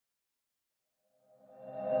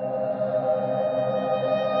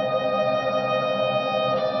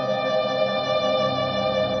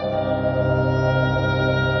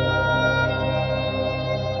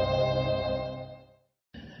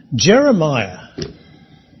Jeremiah.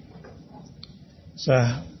 So,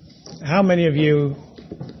 how many of you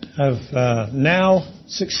have now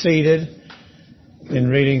succeeded in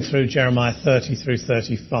reading through Jeremiah 30 through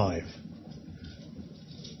 35?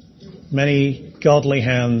 Many godly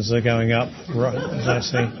hands are going up, as I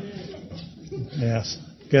see. Yes,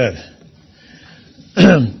 good.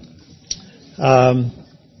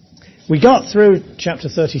 We got through chapter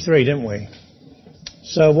 33, didn't we?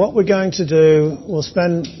 So what we're going to do, we'll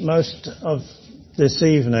spend most of this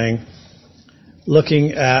evening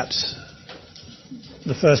looking at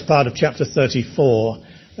the first part of chapter 34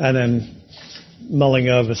 and then mulling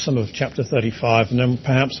over some of chapter 35, and then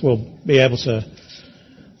perhaps we'll be able to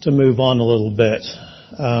move on a little bit.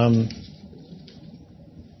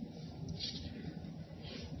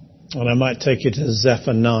 And I might take you to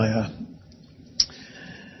Zephaniah.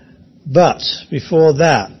 But before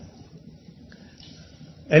that,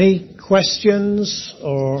 any questions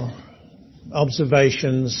or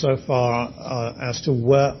observations so far as to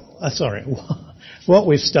what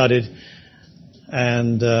we've studied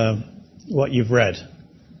and what you've read?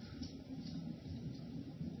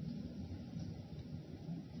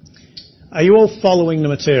 Are you all following the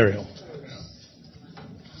material?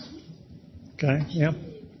 Okay, yeah.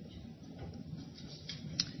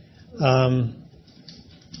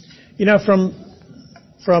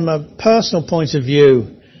 From a personal point of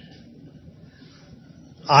view,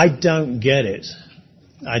 I don't get it.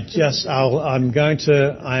 I am going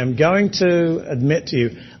to admit to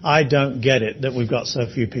you, I don't get it that we've got so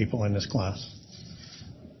few people in this class.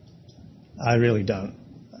 I really don't.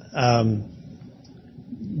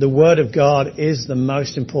 The Word of God is the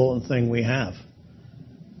most important thing we have.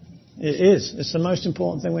 It is. It's the most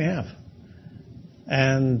important thing we have.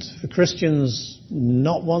 And for Christians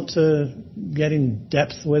not want to get in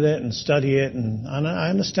depth with it and study it, and I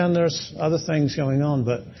understand there's other things going on,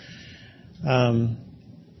 but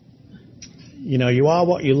you are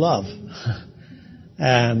what you love,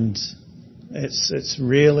 and it's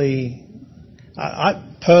really. I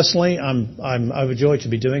personally, I'm overjoyed to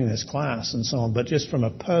be doing this class and so on, but just from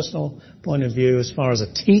a personal point of view, as far as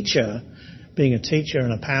a teacher, being a teacher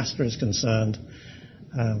and a pastor is concerned,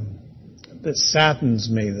 it saddens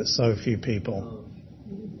me that so few people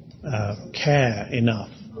care enough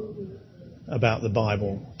about the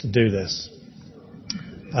Bible to do this.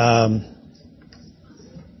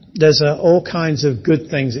 There's all kinds of good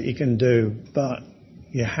things that you can do, but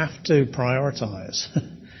you have to prioritize.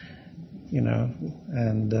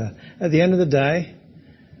 And at the end of the day,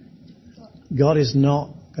 God is not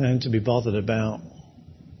going to be bothered about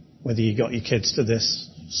whether you got your kids to this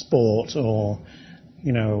sport or,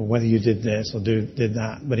 whether you did this or did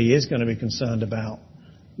that. But He is going to be concerned about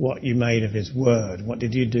what you made of His Word. What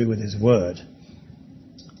did you do with His Word?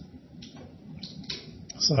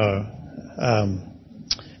 So,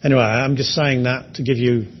 anyway, I'm just saying that to give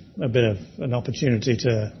you a bit of an opportunity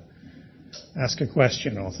to ask a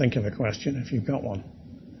question or think of a question if you've got one.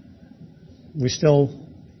 We still...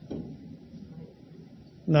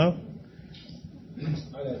 No?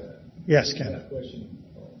 Yes, Ken. A question.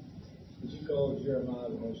 Would you call Jeremiah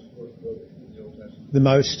the most important book in the Old Testament? The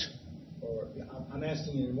most? I'm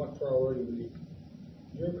asking you, in what priority would you...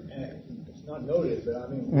 It's not noted, but what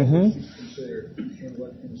would you consider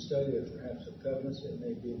in the study of perhaps of covenants? It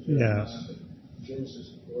may be Jeremiah,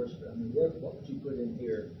 Genesis, of course, but what would you put in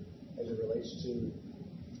here as it relates to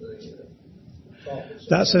the prophets?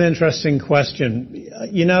 That's an interesting question.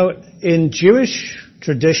 In Jewish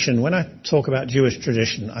tradition, when I talk about Jewish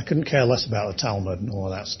tradition, I couldn't care less about the Talmud and all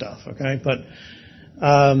of that stuff, okay?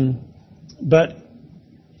 But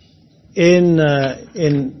in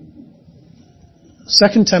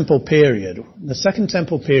Second Temple period, the Second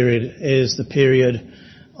Temple period is the period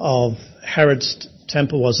of Herod's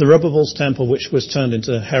temple, was Zerubbabel's temple, which was turned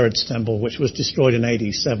into Herod's temple, which was destroyed in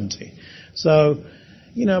AD 70. So,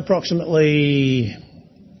 approximately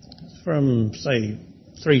from, say,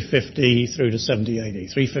 350 through to 70 AD,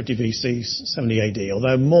 350 BC, 70 AD,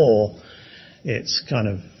 although more, it's kind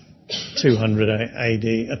of 200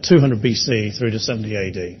 BC through to 70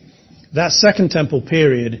 AD. That Second Temple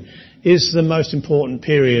period is the most important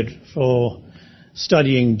period for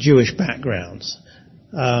studying Jewish backgrounds.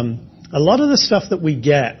 A lot of the stuff that we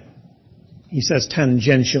get, he says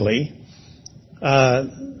tangentially,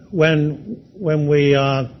 when we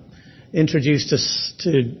are introduced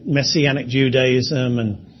to Messianic Judaism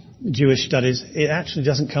and Jewish studies, it actually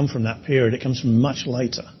doesn't come from that period. It comes from much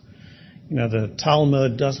later. The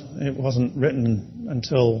Talmud it wasn't written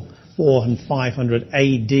until 400 and 500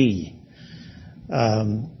 AD.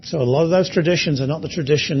 So a lot of those traditions are not the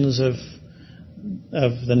traditions of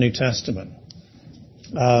the New Testament.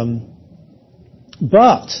 But,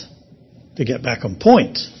 to get back on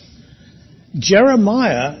point,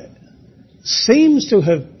 Jeremiah seems to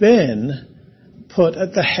have been put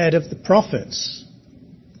at the head of the prophets,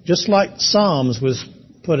 just like Psalms was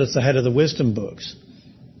put as the head of the wisdom books.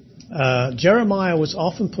 Jeremiah was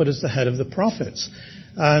often put as the head of the prophets.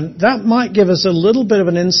 And that might give us a little bit of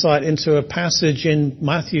an insight into a passage in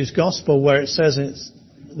Matthew's Gospel where it says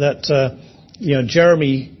that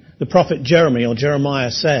the prophet Jeremy or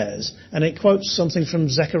Jeremiah says, and it quotes something from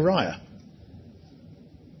Zechariah.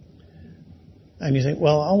 And you think,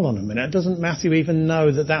 well, hold on a minute, doesn't Matthew even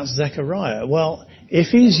know that that's Zechariah? Well, if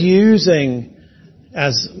he's using,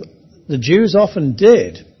 as the Jews often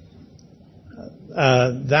did,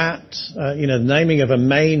 the naming of a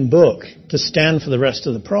main book to stand for the rest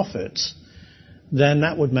of the prophets, then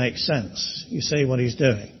that would make sense. You see what he's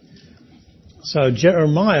doing. So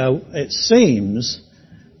Jeremiah, it seems,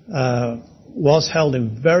 was held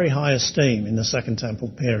in very high esteem in the Second Temple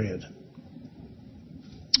period.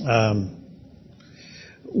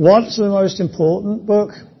 What's the most important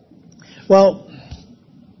book? Well,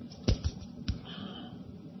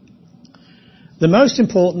 the most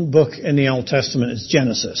important book in the Old Testament is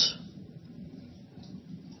Genesis.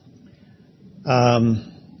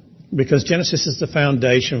 Because Genesis is the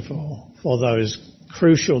foundation for those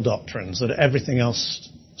crucial doctrines that everything else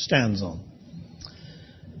stands on.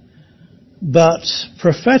 But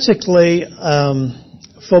prophetically,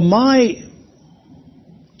 from my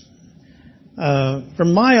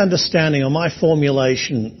understanding or my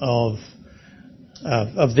formulation of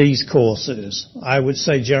these courses, I would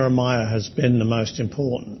say Jeremiah has been the most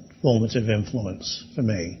important formative influence for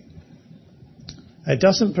me. It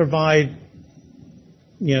doesn't provide,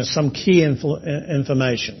 some key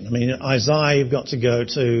information. I mean, Isaiah you've got to go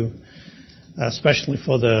to, especially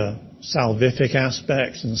for the salvific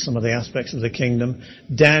aspects and some of the aspects of the kingdom.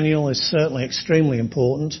 Daniel is certainly extremely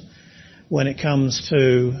important when it comes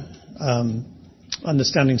to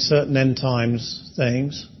understanding certain end times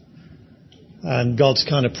things and God's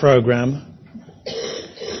kind of program.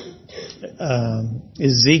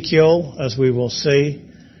 Ezekiel, as we will see,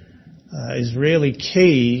 is really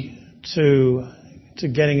key to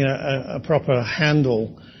getting a proper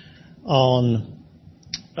handle on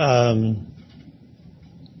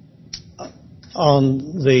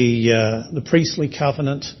the priestly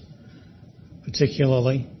covenant,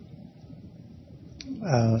 particularly.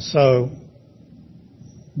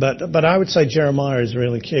 But I would say Jeremiah is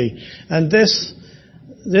really key. And this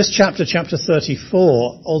chapter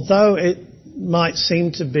 34, although it might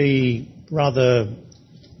seem to be rather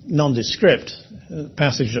nondescript, the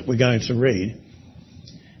passage that we're going to read,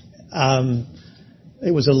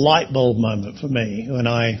 it was a light bulb moment for me when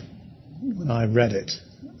I read it.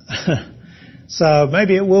 So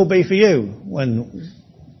maybe it will be for you when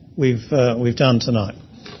we've done tonight.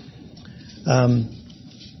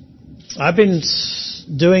 I've been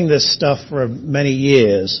doing this stuff for many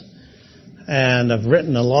years, and I've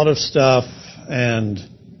written a lot of stuff and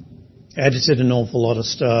edited an awful lot of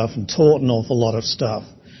stuff and taught an awful lot of stuff.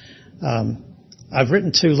 I've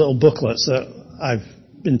written 2 little booklets that I've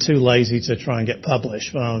been too lazy to try and get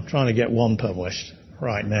published, but I'm trying to get one published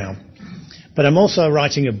right now. But I'm also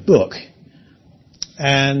writing a book,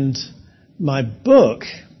 and my book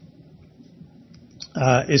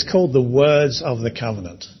is called The Words of the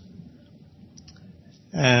Covenant.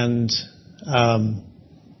 And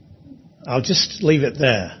I'll just leave it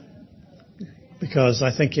there, because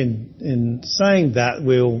I think in saying that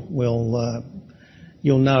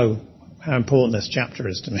you'll know how important this chapter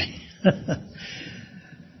is to me.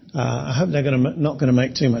 I hope they're not going to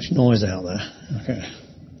make too much noise out there. Okay.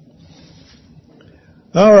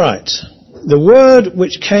 All right. The word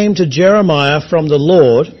which came to Jeremiah from the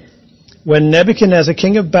Lord when Nebuchadnezzar,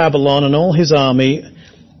 king of Babylon, and all his army,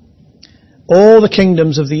 all the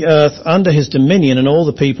kingdoms of the earth under his dominion, and all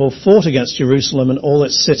the people fought against Jerusalem and all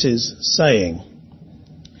its cities, saying,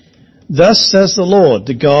 Thus says the Lord,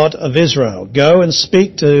 the God of Israel, go and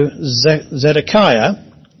speak to Zedekiah,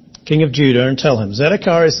 king of Judah, and tell him,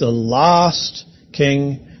 Zedekiah is the last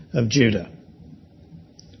king of Judah.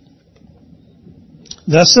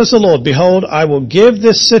 Thus says the Lord, behold, I will give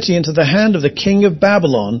this city into the hand of the king of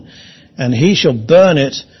Babylon, and he shall burn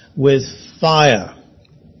it with fire.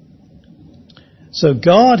 So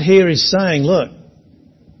God here is saying, look,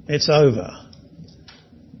 it's over.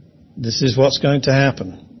 This is what's going to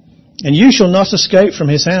happen. And you shall not escape from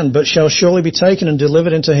his hand, but shall surely be taken and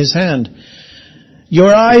delivered into his hand.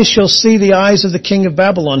 Your eyes shall see the eyes of the king of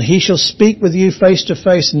Babylon. He shall speak with you face to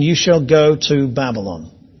face, and you shall go to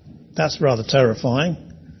Babylon. That's rather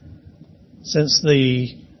terrifying, since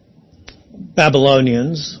the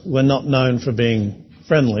Babylonians were not known for being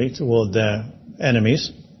friendly toward their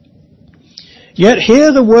enemies. Yet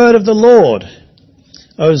hear the word of the Lord,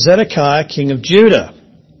 O Zedekiah, king of Judah.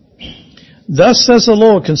 Thus says the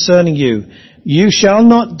Lord concerning you, you shall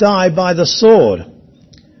not die by the sword.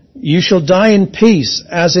 You shall die in peace,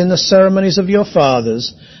 as in the ceremonies of your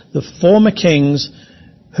fathers, the former kings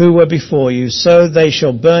who were before you. So they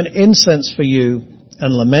shall burn incense for you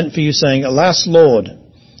and lament for you, saying, Alas, Lord,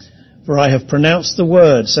 for I have pronounced the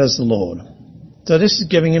word, says the Lord. So this is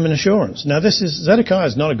giving him an assurance. Now Zedekiah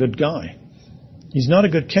is not a good guy. He's not a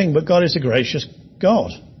good king, but God is a gracious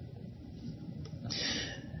God.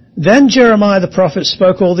 Then Jeremiah the prophet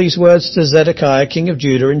spoke all these words to Zedekiah, king of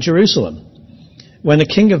Judah, in Jerusalem, when the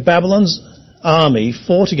king of Babylon's army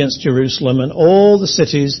fought against Jerusalem and all the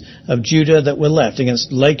cities of Judah that were left,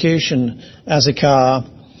 against Lachish and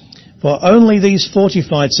Azekah, for only these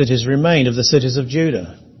fortified cities remained of the cities of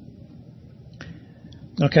Judah.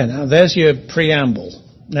 Okay, now there's your preamble.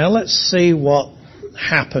 Now let's see what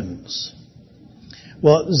happens.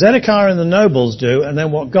 What Zedekiah and the nobles do, and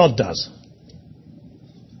then what God does.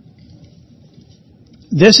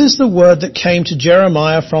 This is the word that came to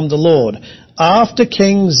Jeremiah from the Lord, after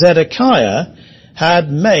King Zedekiah had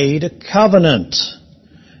made a covenant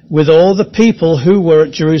with all the people who were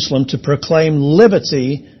at Jerusalem to proclaim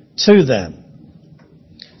liberty to them.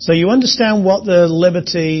 So you understand what the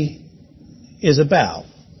liberty is about.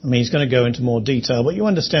 I mean, he's going to go into more detail, but you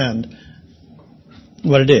understand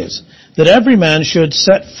what it is. That every man should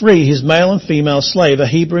set free his male and female slave, a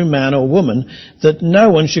Hebrew man or woman, that no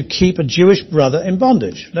one should keep a Jewish brother in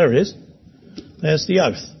bondage. There it is. There's the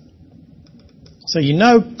oath. So you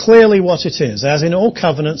know clearly what it is. As in all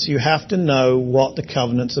covenants, you have to know what the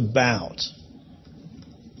covenant's about.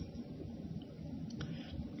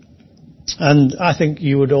 And I think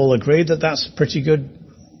you would all agree that that's a pretty good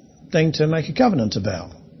thing to make a covenant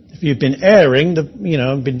about. If you've been erring,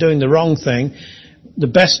 been doing the wrong thing, the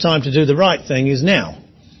best time to do the right thing is now.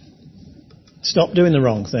 Stop doing the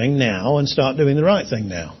wrong thing now and start doing the right thing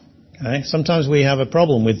now. Okay? Sometimes we have a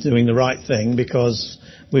problem with doing the right thing because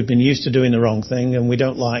we've been used to doing the wrong thing and we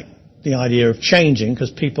don't like the idea of changing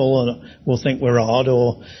because people will think we're odd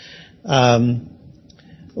or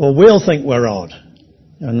we'll think we're odd.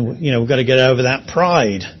 And, we've got to get over that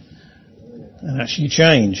pride and actually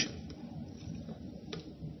change.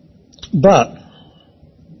 But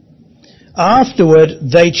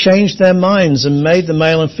afterward, they changed their minds and made the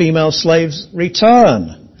male and female slaves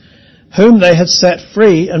return, whom they had set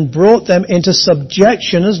free, and brought them into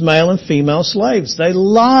subjection as male and female slaves. They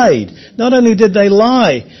lied. Not only did they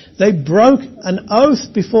lie, they broke an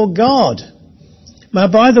oath before God. Now,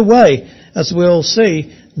 by the way, as we'll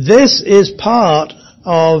see, this is part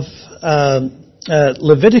of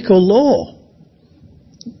Levitical law.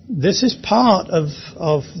 This is part of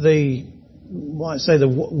the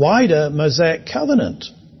wider Mosaic covenant.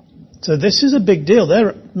 So this is a big deal.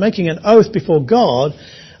 They're making an oath before God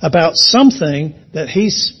about something that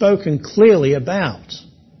He's spoken clearly about.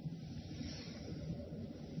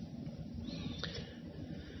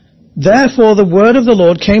 Therefore the word of the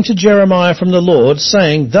Lord came to Jeremiah from the Lord,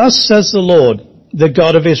 saying, Thus says the Lord, the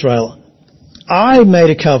God of Israel, I made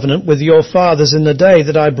a covenant with your fathers in the day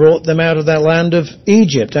that I brought them out of that land of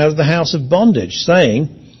Egypt, out of the house of bondage, saying,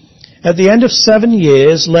 At the end of 7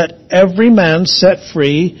 years, let every man set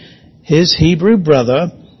free his Hebrew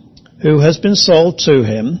brother who has been sold to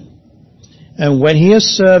him, and when he has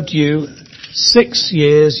served you 6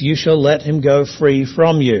 years, you shall let him go free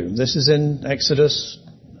from you. This is in Exodus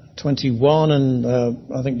 21 and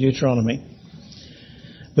I think Deuteronomy.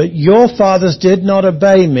 But your fathers did not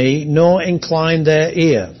obey me, nor incline their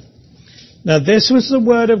ear. Now this was the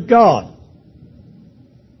word of God.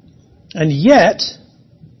 And yet,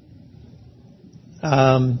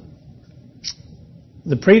 the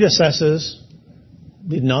predecessors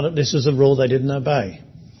did not, this was a rule they didn't obey.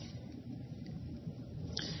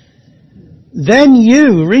 Then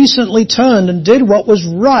you recently turned and did what was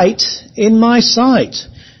right in my sight,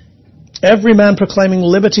 every man proclaiming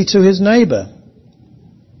liberty to his neighbor.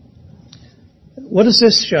 What does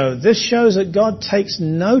this show? This shows that God takes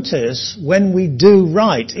notice when we do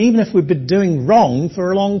right, even if we've been doing wrong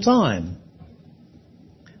for a long time.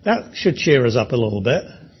 That should cheer us up a little bit.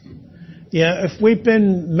 Yeah, if we've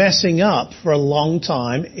been messing up for a long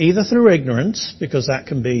time, either through ignorance, because that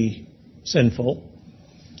can be sinful,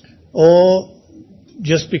 or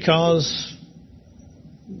just because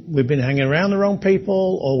we've been hanging around the wrong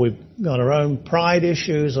people, or we've got our own pride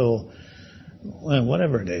issues, or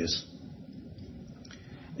whatever it is.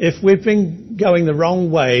 If we've been going the wrong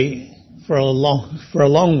way for a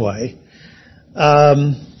long way,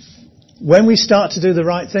 when we start to do the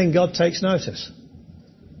right thing, God takes notice.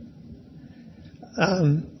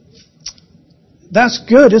 That's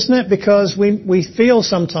good, isn't it? Because we feel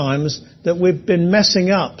sometimes that we've been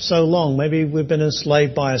messing up so long. Maybe we've been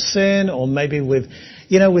enslaved by a sin, or maybe with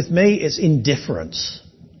me, it's indifference.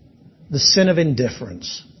 The sin of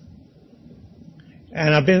indifference.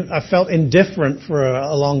 And I felt indifferent for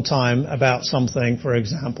a long time about something, for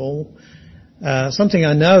example. Something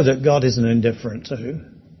I know that God isn't indifferent to.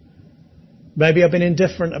 Maybe I've been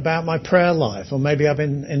indifferent about my prayer life, or maybe I've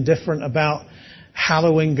been indifferent about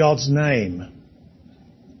hallowing God's name.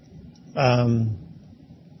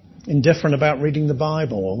 Indifferent about reading the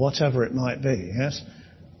Bible, or whatever it might be, yes?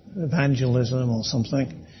 Evangelism or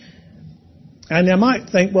something. And I might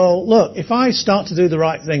think, well, look, if I start to do the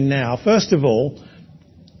right thing now, first of all,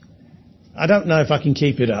 I don't know if I can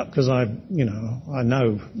keep it up, because I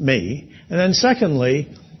know me. And then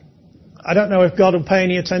secondly, I don't know if God will pay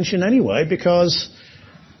any attention anyway, because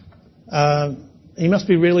He must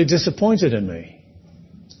be really disappointed in me.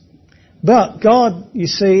 But God, you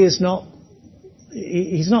see, He's not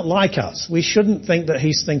like us. We shouldn't think that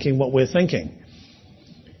He's thinking what we're thinking.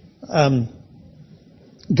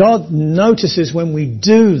 God notices when we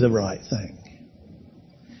do the right thing.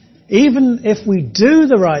 Even if we do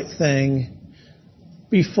the right thing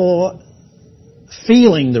before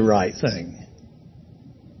feeling the right thing.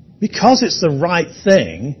 Because it's the right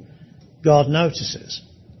thing, God notices.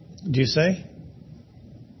 Do you see?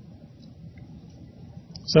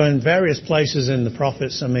 So in various places in the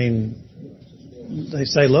prophets, they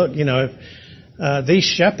say, look, these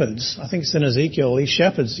shepherds, I think it's in Ezekiel, these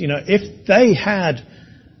shepherds, if they had,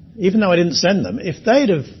 even though I didn't send them, if they'd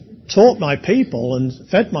have taught my people and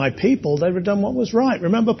fed my people, they would have done what was right.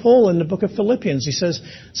 Remember Paul in the book of Philippians, he says,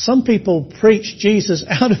 some people preach Jesus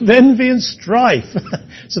out of envy and strife,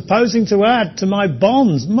 supposing to add to my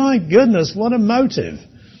bonds. My goodness, what a motive.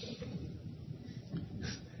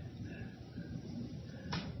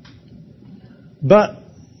 But,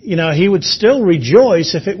 he would still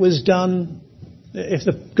rejoice if it was done, if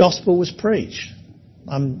the gospel was preached.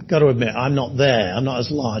 I've got to admit, I'm not there. I'm not as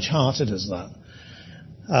large-hearted as that.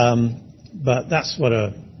 But that's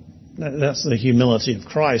the humility of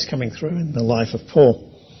Christ coming through in the life of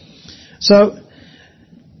Paul. So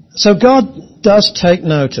God does take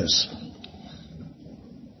notice.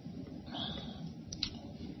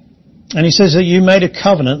 And He says that you made a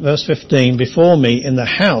covenant, verse 15, before me in the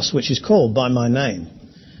house which is called by my name.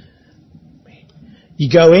 You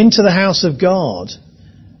go into the house of God,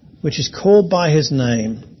 which is called by His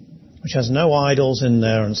name, which has no idols in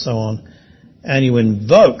there and so on, and you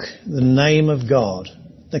invoke the name of God,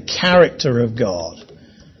 the character of God.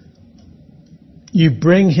 You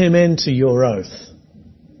bring Him into your oath,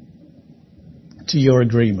 to your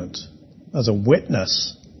agreement, as a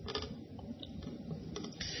witness.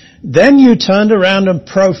 Then you turned around and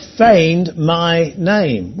profaned my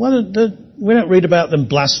name. We don't read about them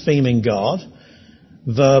blaspheming God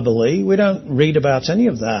verbally. We don't read about any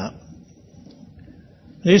of that.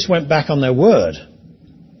 They just went back on their word.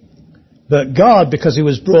 But God, because He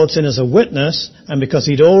was brought in as a witness, and because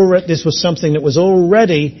this was something that was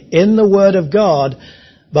already in the Word of God,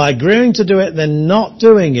 by agreeing to do it, then not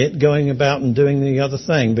doing it, going about and doing the other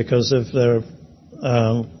thing because of their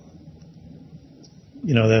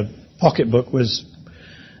their pocketbook was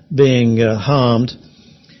being harmed.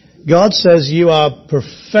 God says, you are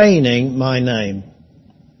profaning my name.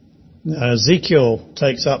 Ezekiel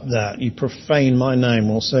takes up that. You profane my name,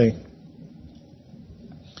 we'll see.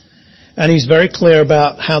 And He's very clear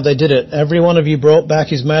about how they did it. Every one of you brought back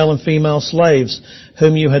his male and female slaves,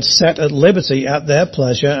 whom you had set at liberty at their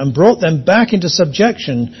pleasure, and brought them back into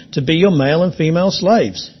subjection to be your male and female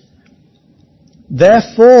slaves.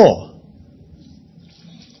 Therefore,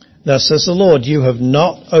 thus says the Lord, you have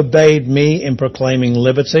not obeyed me in proclaiming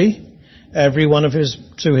liberty, every one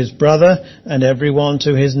to his brother, and every one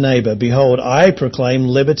to his neighbor. Behold, I proclaim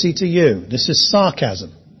liberty to you. This is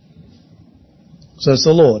sarcasm, says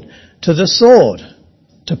the Lord. To the sword,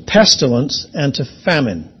 to pestilence, and to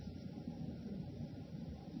famine.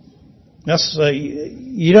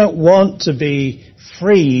 You don't want to be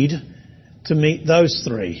freed to meet those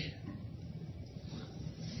three.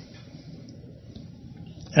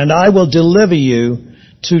 And I will deliver you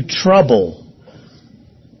to trouble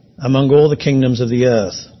among all the kingdoms of the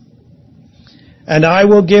earth. And I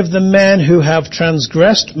will give the men who have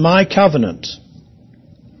transgressed my covenant,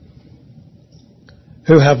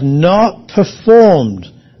 who have not performed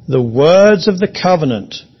the words of the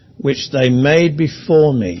covenant which they made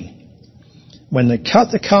before me, when they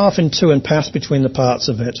cut the calf in two and passed between the parts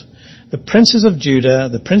of it, the princes of Judah,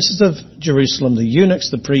 the princes of Jerusalem, the eunuchs,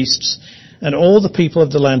 the priests, and all the people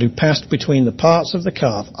of the land who passed between the parts of the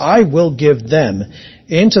calf, I will give them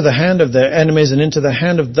into the hand of their enemies and into the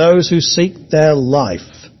hand of those who seek their life.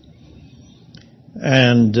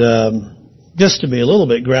 And just to be a little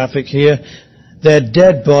bit graphic here, their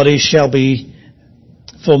dead bodies shall be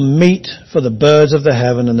for meat for the birds of the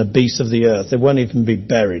heaven and the beasts of the earth. They won't even be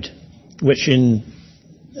buried, which in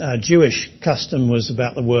Jewish custom was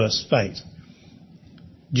about the worst fate.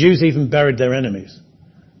 Jews even buried their enemies.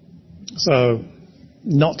 So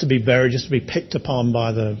not to be buried, just to be picked upon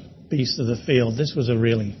by the beasts of the field. This was a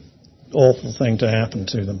really awful thing to happen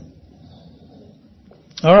to them.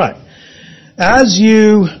 All right. As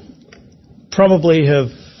you probably have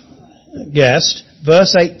guessed,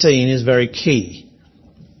 verse 18 is very key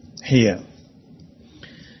here.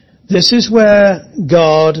 This is where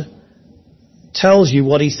God tells you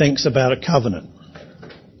what he thinks about a covenant.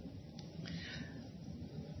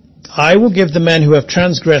 I will give the men who have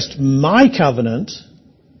transgressed my covenant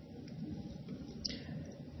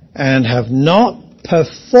and have not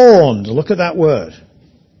performed. Look at that word.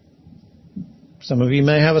 Some of you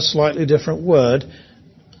may have a slightly different word,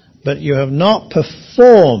 but you have not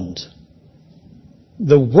performed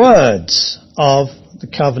the words of the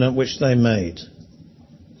covenant which they made.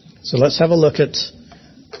 So let's have a look at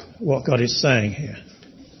what God is saying here.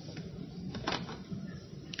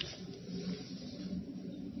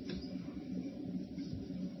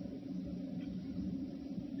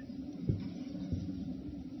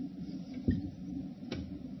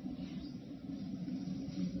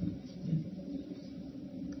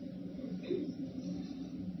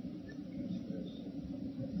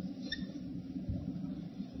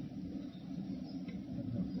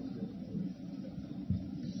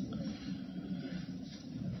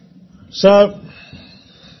 So,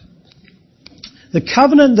 the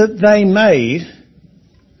covenant that they made,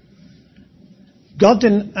 God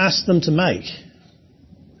didn't ask them to make.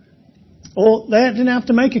 Or they didn't have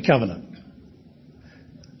to make a covenant.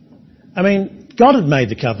 I mean, God had made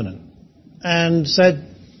the covenant and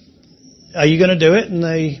said, are you going to do it? And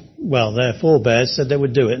their forebears said they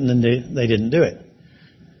would do it, and then they didn't do it.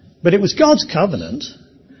 But it was God's covenant.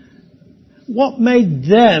 What made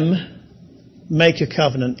them make a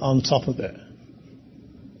covenant on top of it?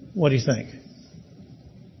 What do you think?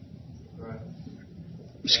 Pride.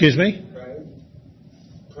 Excuse me?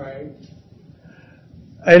 Pride.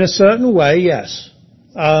 In a certain way, yes.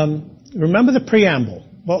 Remember the preamble.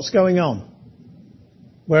 What's going on?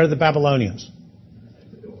 Where are the Babylonians?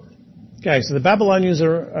 Okay, so the Babylonians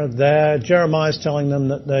are there. Jeremiah's telling them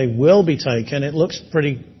that they will be taken. It looks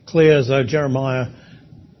pretty clear as though Jeremiah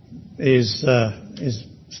is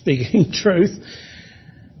speaking truth,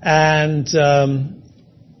 and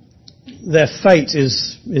their fate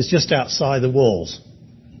is just outside the walls.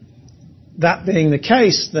 That being the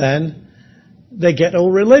case, then they get all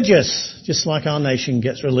religious, just like our nation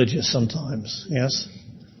gets religious sometimes. Yes,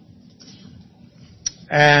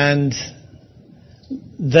 and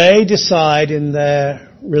they decide in their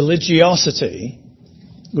religiosity,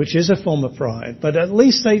 which is a form of pride, but at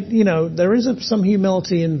least there is some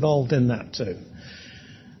humility involved in that too.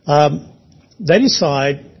 They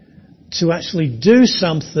decide to actually do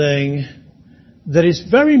something that is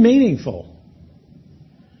very meaningful.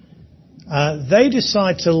 They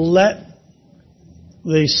decide to let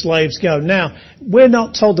the slaves go. Now, we're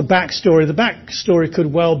not told the backstory. The backstory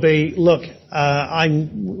could well be, look,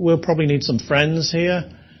 we'll probably need some friends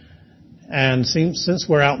here, and since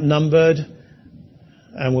we're outnumbered,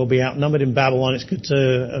 and we'll be outnumbered in Babylon, it's good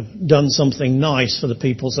to have done something nice for the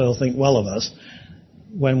people so they'll think well of us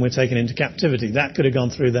when we're taken into captivity. That could have gone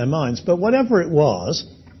through their minds. But whatever it was,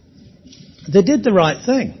 they did the right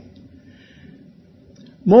thing.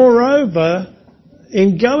 Moreover,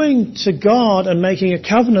 in going to God and making a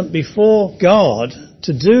covenant before God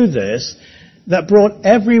to do this, that brought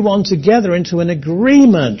everyone together into an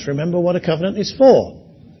agreement. Remember what a covenant is for.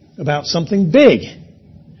 About something big.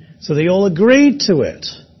 So they all agreed to it.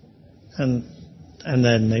 And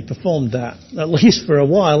then they performed that, at least for a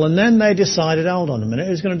while, and then they decided, hold on a minute,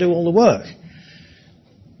 who's going to do all the work?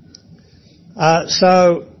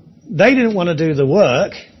 So they didn't want to do the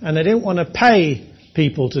work, and they didn't want to pay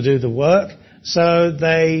people to do the work, so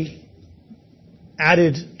they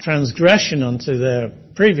added transgression onto their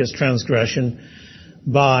previous transgression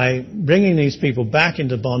by bringing these people back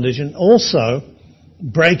into bondage and also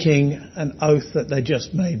breaking an oath that they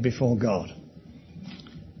just made before God.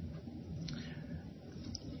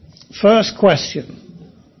 First question,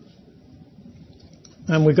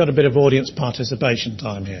 and we've got a bit of audience participation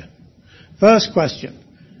time here. First question,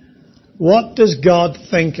 what does God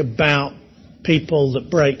think about people that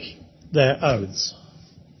break their oaths?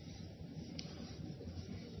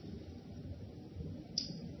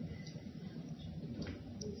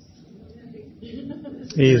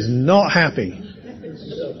 He is not happy.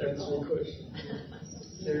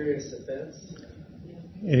 Serious offense.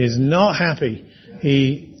 He is not happy.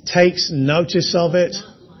 He takes notice of it.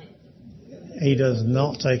 He does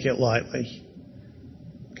not take it lightly.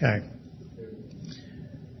 Okay.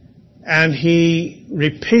 And he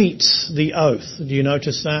repeats the oath. Do you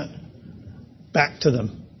notice that? Back to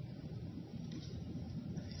them.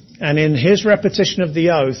 And in his repetition of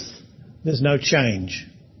the oath, there's no change.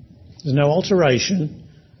 There's no alteration.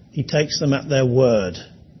 He takes them at their word.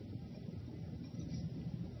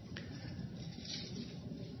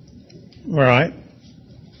 Right.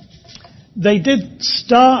 They did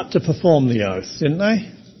start to perform the oath, didn't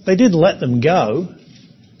they? They did let them go,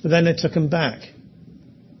 but then they took them back.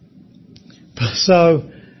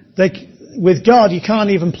 So, with God, you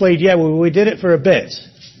can't even plead, we did it for a bit.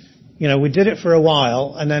 We did it for a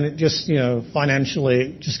while, and then it just, financially,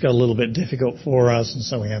 it just got a little bit difficult for us, and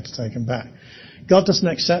so we had to take them back. God doesn't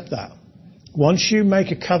accept that. Once you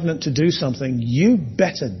make a covenant to do something, you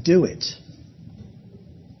better do it.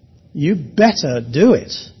 You better do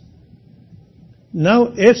it.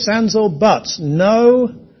 No ifs, ands, or buts.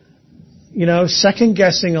 No, second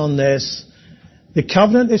guessing on this. The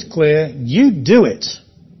covenant is clear. You do it.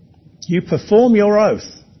 You perform your oath.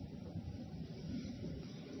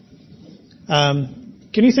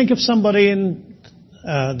 Can you think of somebody in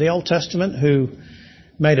the Old Testament who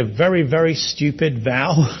made a very, very stupid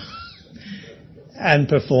vow and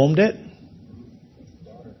performed it?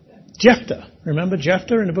 Jephthah. Remember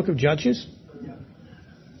Jephthah in the book of Judges?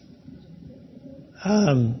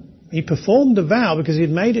 He performed the vow because he'd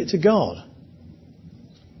made it to God.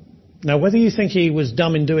 Now, whether you think he was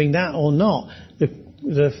dumb in doing that or not,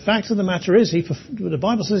 the fact of the matter is, the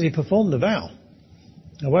Bible says he performed the vow.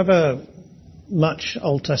 However much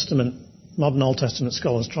modern Old Testament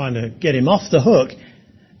scholars trying to get him off the hook,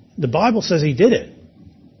 the Bible says he did it.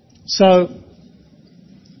 So,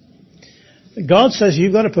 God says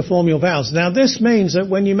you've got to perform your vows. Now, this means that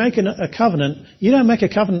when you make a covenant, you don't make a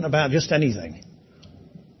covenant about just anything.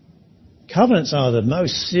 Covenants are the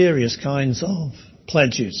most serious kinds of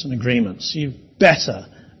pledges and agreements. You better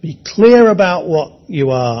be clear about what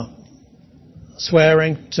you are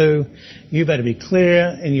swearing to. You better be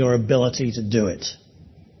clear in your ability to do it.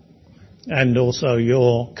 And also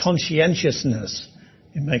your conscientiousness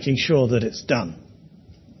in making sure that it's done.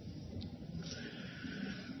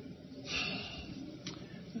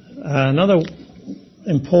 Another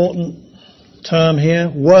important term here,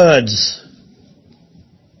 words.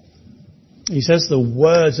 He says the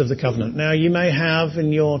words of the covenant. Now you may have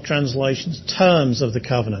in your translations terms of the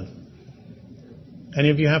covenant. Any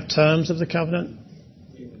of you have terms of the covenant?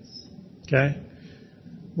 Yes. Okay.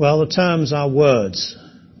 Well, the terms are words.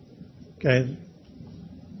 Okay.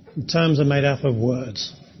 The terms are made up of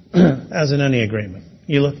words, as in any agreement.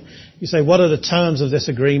 You say, what are the terms of this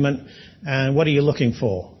agreement, and what are you looking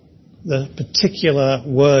for? The particular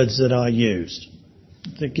words that are used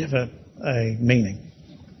that give a meaning.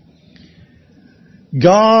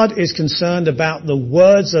 God is concerned about the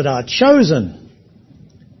words that are chosen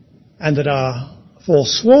and that are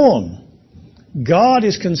forsworn. God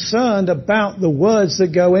is concerned about the words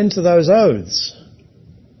that go into those oaths.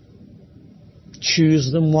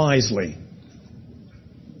 Choose them wisely.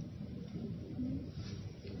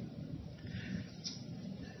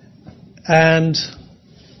 And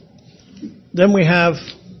then we have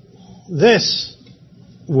this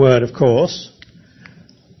word, of course.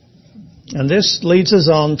 And this leads us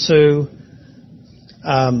on to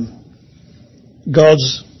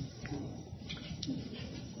God's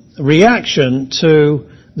reaction to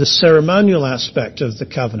the ceremonial aspect of the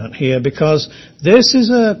covenant here, because this is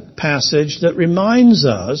a passage that reminds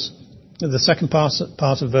us, the second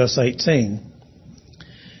part of verse 18,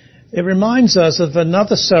 it reminds us of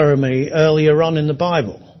another ceremony earlier on in the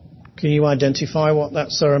Bible. Can you identify what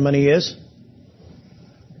that ceremony is?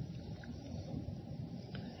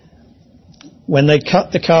 When they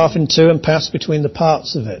cut the calf in two and passed between the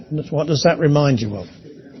parts of it. What does that remind you of?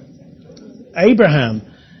 Abraham.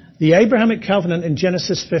 The Abrahamic covenant in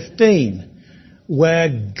Genesis 15,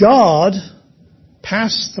 where God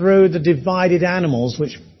passed through the divided animals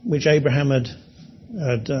which Abraham had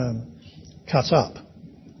cut up.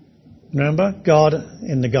 Remember? God,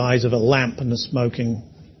 in the guise of a lamp and the smoking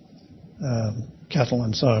cattle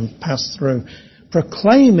and so on, passed through,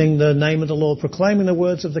 proclaiming the name of the Lord, proclaiming the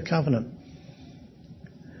words of the covenant.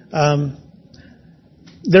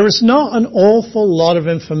 There is not an awful lot of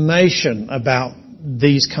information about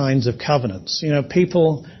these kinds of covenants.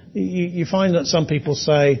 People, you find that some people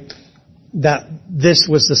say that this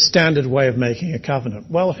was the standard way of making a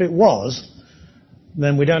covenant. Well, if it was,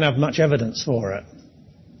 then we don't have much evidence for it.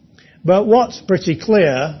 But what's pretty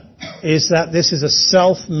clear is that this is a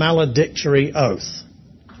self-maledictory oath.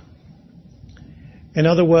 In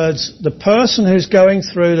other words, the person who's going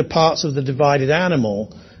through the parts of the divided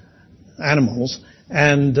animals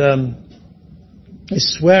and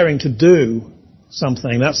is swearing to do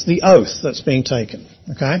something, that's the oath that's being taken.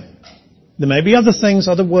 Okay? There may be other things,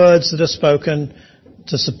 other words that are spoken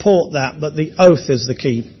to support that, but the oath is the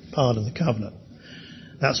key part of the covenant.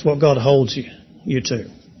 That's what God holds you to.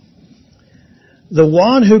 The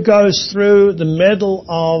one who goes through the middle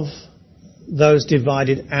of those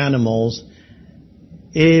divided animals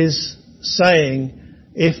is saying,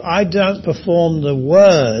 if I don't perform the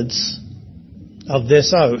words of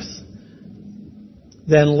this oath,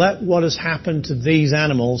 then let what has happened to these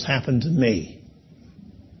animals happen to me.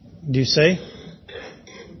 Do you see?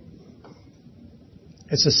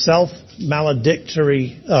 It's a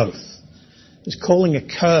self-maledictory oath. It's calling a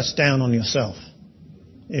curse down on yourself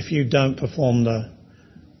if you don't perform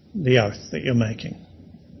the oath that you're making.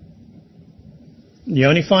 You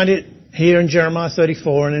only find it here in Jeremiah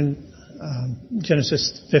 34 and in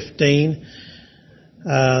Genesis 15.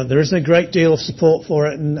 There isn't a great deal of support for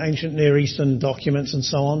it in ancient Near Eastern documents and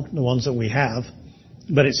so on, the ones that we have,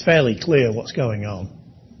 but it's fairly clear what's going on.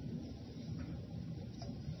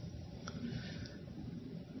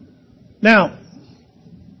 Now,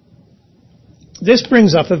 this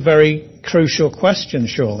brings up a very crucial question,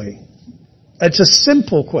 surely. It's a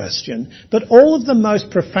simple question, but all of the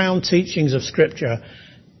most profound teachings of Scripture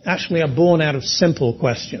actually are born out of simple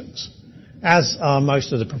questions, as are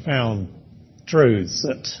most of the profound truths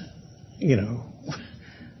that,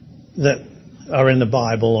 that are in the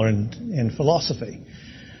Bible or in philosophy.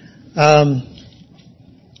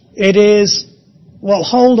 It is, well,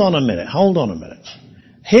 hold on a minute.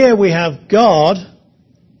 Here we have God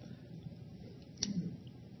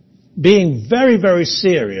being very, very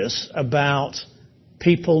serious about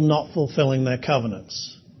people not fulfilling their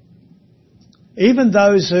covenants. Even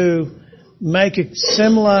those who make a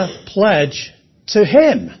similar pledge to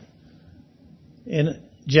Him in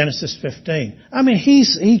Genesis 15. I mean,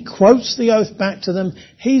 he quotes the oath back to them.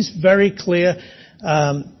 He's very clear.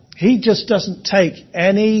 He just doesn't take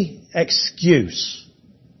any excuse.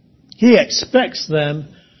 He expects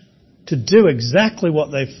them to do exactly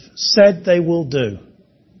what they've said they will do.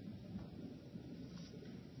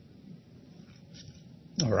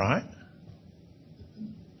 All right.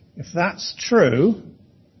 If that's true,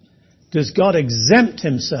 does God exempt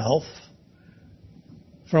Himself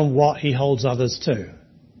from what He holds others to?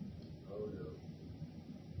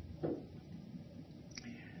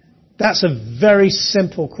 That's a very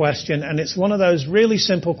simple question, and it's one of those really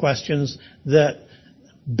simple questions that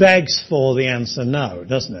begs for the answer no,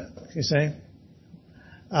 doesn't it? You see?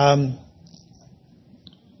 And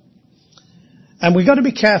we've got to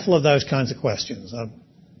be careful of those kinds of questions.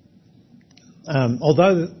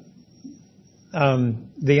 Although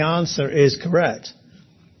the answer is correct,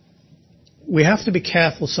 we have to be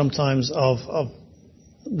careful sometimes of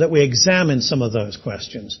that we examine some of those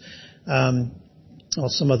questions or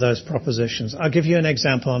some of those propositions. I'll give you an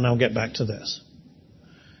example and I'll get back to this.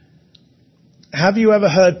 Have you ever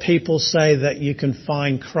heard people say that you can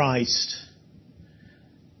find Christ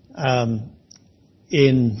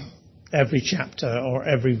in every chapter or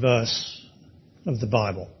every verse of the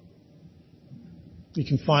Bible? You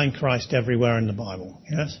can find Christ everywhere in the Bible.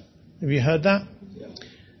 Yes? Have you heard that?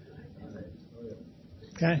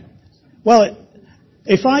 Okay. Well,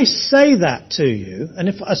 if I say that to you, and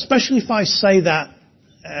especially if I say that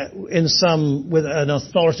with an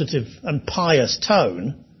authoritative and pious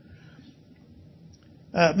tone,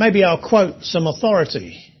 maybe I'll quote some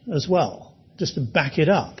authority as well, just to back it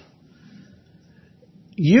up.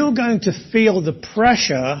 You're going to feel the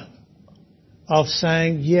pressure of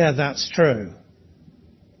saying, yeah, that's true.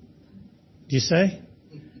 Do you see?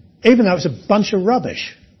 Even though it's a bunch of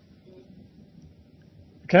rubbish.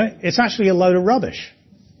 Okay? It's actually a load of rubbish.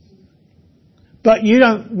 But you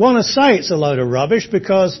don't want to say it's a load of rubbish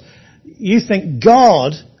because you think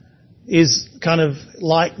God is kind of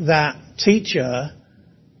like that teacher.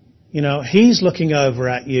 He's looking over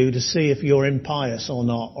at you to see if you're impious or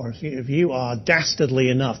not, or if you are dastardly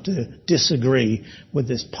enough to disagree with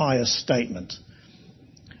this pious statement.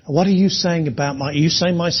 What are you saying about are you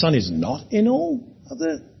saying my son is not in all of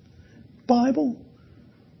the Bible?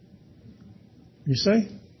 You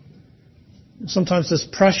see? Sometimes there's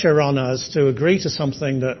pressure on us to agree to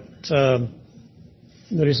something that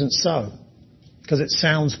isn't so, because it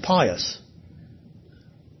sounds pious.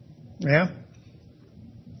 Yeah?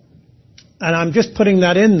 And I'm just putting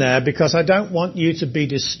that in there because I don't want you to be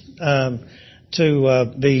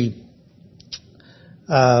be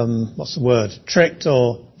tricked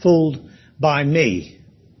or fooled by me.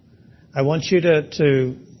 I want you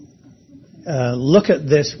to look at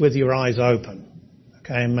this with your eyes open,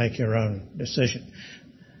 okay, and make your own decision.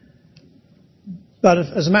 But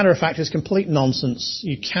as a matter of fact, it's complete nonsense.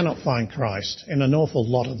 You cannot find Christ in an awful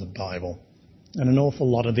lot of the Bible and an awful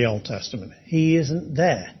lot of the Old Testament. He isn't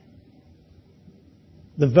there.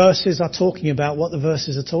 The verses are talking about what the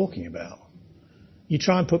verses are talking about. You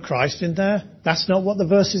try and put Christ in there, that's not what the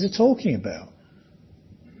verses are talking about.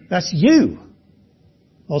 That's you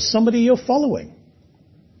or somebody you're following.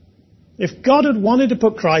 If God had wanted to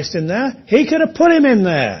put Christ in there, He could have put Him in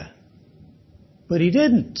there. But He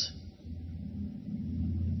didn't.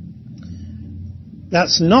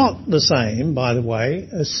 That's not the same, by the way,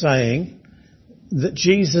 as saying that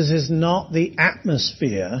Jesus is not the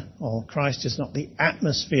atmosphere, or Christ is not the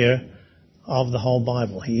atmosphere of the whole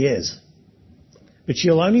Bible. He is. But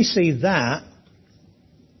you'll only see that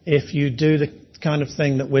if you do the kind of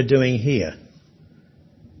thing that we're doing here.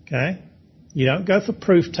 Okay? You don't go for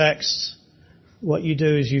proof texts. What you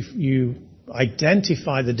do is you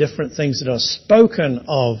identify the different things that are spoken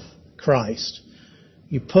of Christ.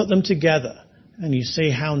 You put them together and you see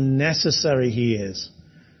how necessary He is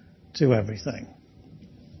to everything.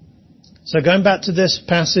 So going back to this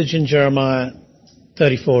passage in Jeremiah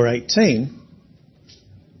 34:18,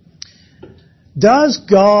 does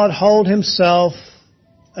God hold Himself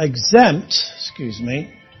exempt,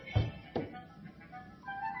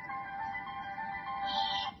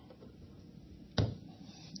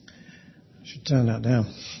 should turn that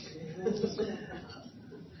down.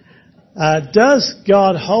 Does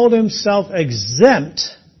God hold Himself exempt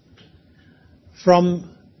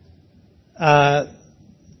from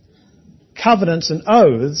covenants and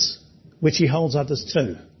oaths which He holds others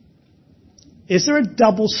to? Is there a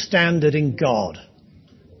double standard in God?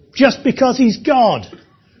 Just because He's God.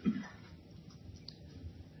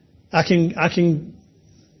 I can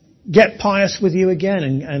get pious with you again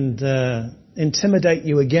and intimidate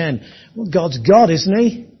you again. Well, God's God, isn't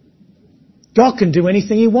He? God can do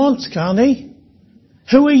anything He wants, can't He?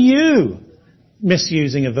 Who are you,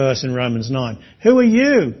 misusing a verse in Romans 9? Who are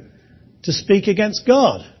you to speak against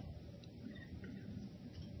God?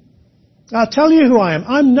 I'll tell you who I am.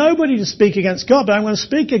 I'm nobody to speak against God, but I'm going to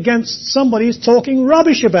speak against somebody who's talking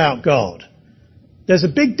rubbish about God. There's a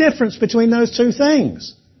big difference between those two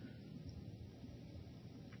things.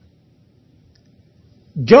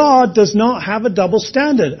 God does not have a double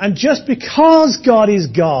standard. And just because God is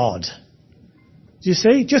God, do you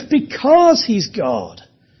see? Just because He's God,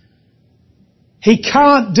 He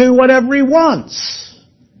can't do whatever He wants.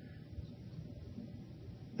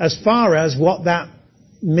 As far as what that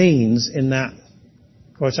means in that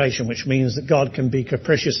quotation, which means that God can be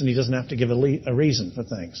capricious and He doesn't have to give a reason for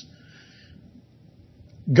things.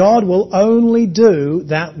 God will only do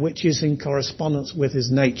that which is in correspondence with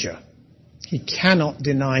His nature. He cannot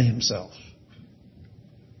deny Himself.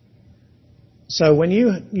 So when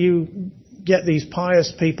you get these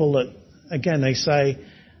pious people that, again, they say,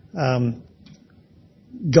 God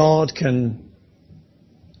can,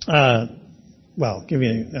 give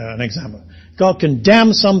you an example. God can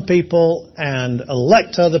damn some people and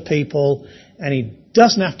elect other people, and He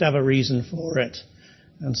doesn't have to have a reason for it,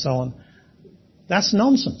 and so on. That's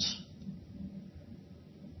nonsense.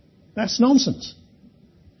 That's nonsense.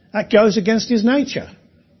 That goes against His nature.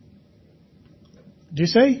 Do you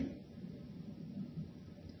see?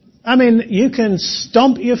 I mean, you can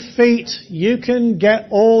stomp your feet, you can get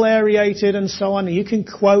all aerated and so on, you can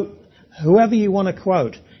quote whoever you want to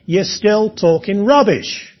quote. You're still talking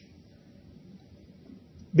rubbish.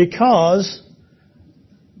 Because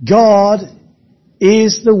God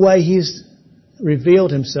is the way He's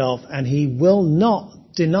revealed Himself, and He will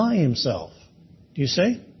not deny Himself. Do you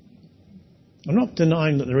see? I'm not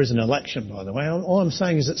denying that there is an election, by the way. All I'm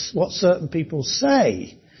saying is that what certain people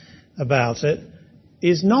say about it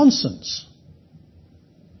is nonsense.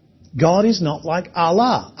 God is not like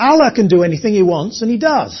Allah. Allah can do anything He wants, and He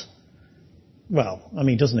does. Well, I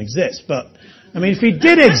mean, He doesn't exist, but, I mean, if He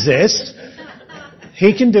did exist,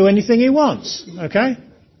 He can do anything He wants, okay?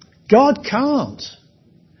 God can't.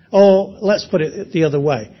 Or, let's put it the other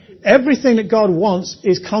way. Everything that God wants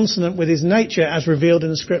is consonant with His nature as revealed in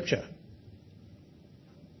the Scripture.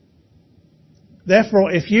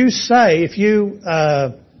 Therefore, if you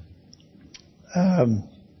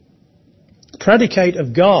predicate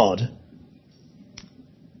of God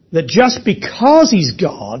that just because He's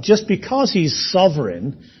God, just because He's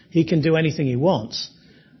sovereign, He can do anything He wants,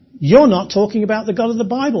 you're not talking about the God of the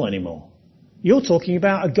Bible anymore. You're talking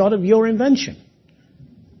about a God of your invention.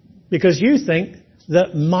 because you think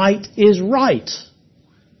that might is right.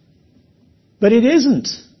 But it isn't.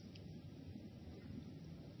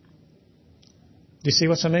 Do you see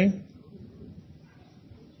what I mean?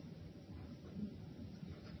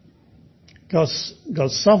 God's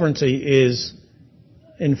sovereignty is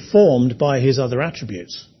informed by his other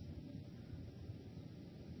attributes.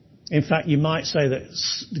 In fact, you might say that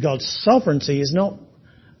God's sovereignty is not,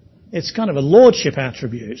 it's kind of a lordship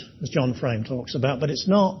attribute, as John Frame talks about, but it's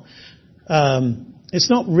not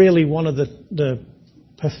really one of the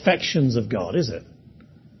perfections of God, is it?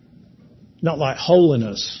 Not like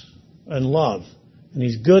holiness and love and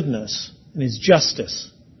his goodness and his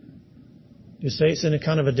justice. You see, it's in a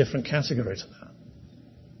kind of a different category to that.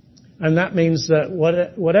 And that means that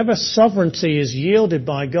whatever sovereignty is wielded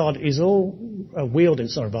by God is always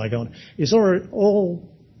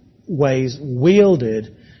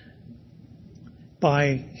wielded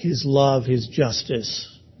by his love, his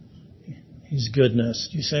justice, his goodness.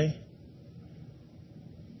 Do you see?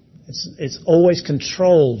 It's always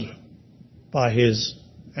controlled by his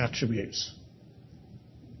attributes.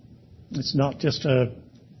 It's not just an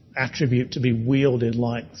attribute to be wielded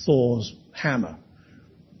like Thor's hammer.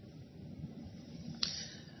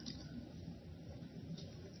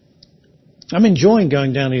 I'm enjoying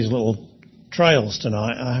going down these little trails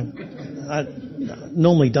tonight. I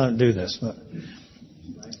normally don't do this, but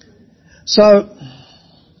so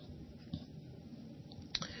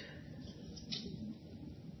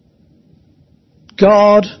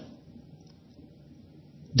God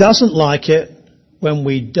doesn't like it when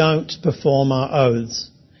we don't perform our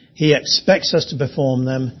oaths. He expects us to perform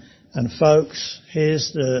them. And folks,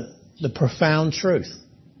 here's the profound truth,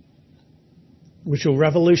 which will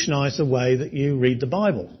revolutionize the way that you read the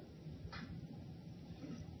Bible.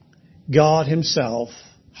 God himself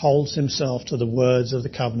holds himself to the words of the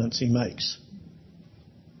covenants he makes.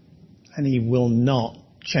 And he will not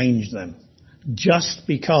change them. Just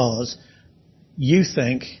because you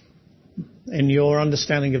think, in your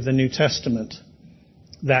understanding of the New Testament,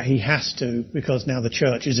 that he has to because now the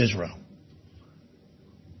church is Israel.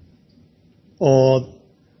 Or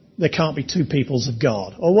there can't be two peoples of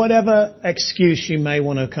God. Or whatever excuse you may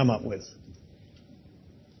want to come up with.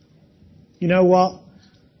 You know what?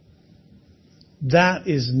 That's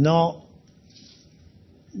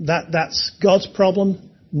God's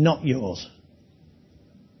problem, not yours.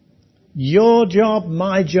 Your job,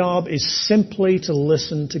 my job, is simply to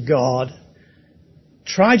listen to God,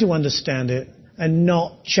 try to understand it, and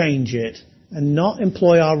not change it, and not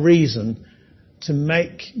employ our reason to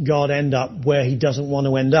make God end up where he doesn't want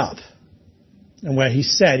to end up, and where he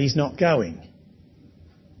said he's not going.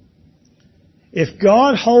 If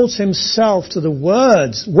God holds himself to the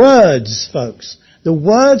words, folks, the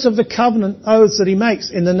words of the covenant oaths that he makes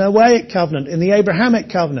in the Noahic covenant, in the Abrahamic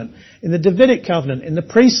covenant, in the Davidic covenant, in the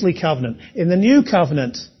priestly covenant, in the new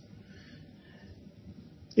covenant,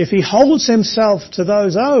 if he holds himself to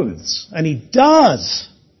those oaths, and he does,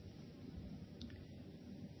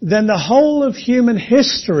 then the whole of human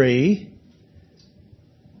history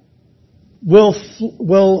will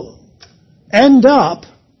end up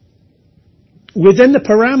within the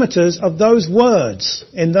parameters of those words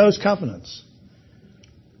in those covenants.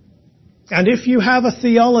 And if you have a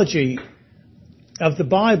theology of the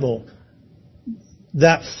Bible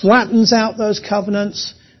that flattens out those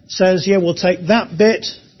covenants, says, yeah, we'll take that bit,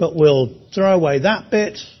 but we'll throw away that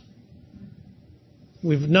bit.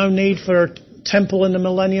 We've no need for a temple in the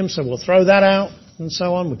millennium, so we'll throw that out, and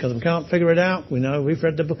so on, because we can't figure it out. We know we've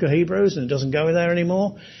read the book of Hebrews, and it doesn't go there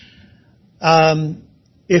anymore.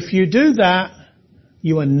 If you do that,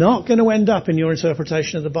 you are not going to end up in your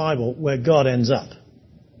interpretation of the Bible where God ends up.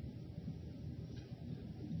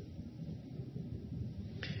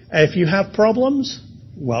 If you have problems,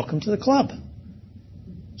 welcome to the club.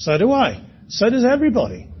 So do I. So does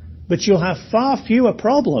everybody. But you'll have far fewer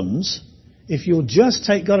problems if you'll just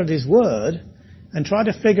take God at his word and try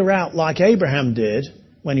to figure out, like Abraham did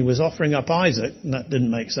when he was offering up Isaac, and that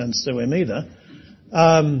didn't make sense to him either.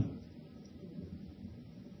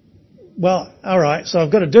 Well, alright, so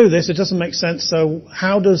I've got to do this, it doesn't make sense, so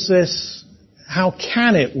how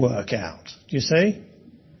can it work out? Do you see?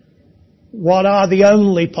 What are the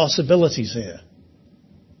only possibilities here?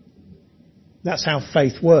 That's how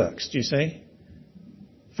faith works, do you see?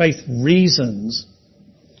 Faith reasons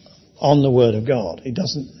on the Word of God. It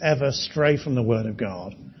doesn't ever stray from the Word of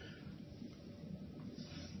God.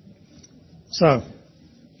 So,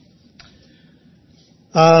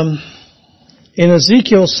 in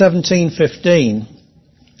Ezekiel 17:15,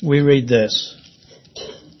 we read this.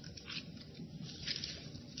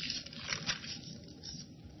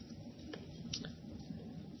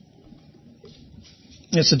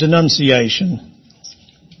 It's a denunciation.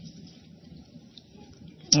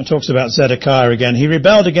 It talks about Zedekiah again. He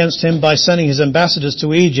rebelled against him by sending his ambassadors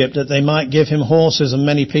to Egypt that they might give him horses and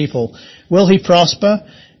many people. Will he prosper?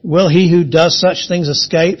 Will he who does such things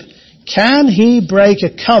escape? Can he break a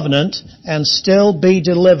covenant and still be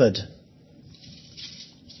delivered?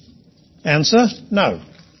 Answer, no.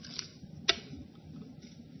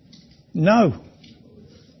 No.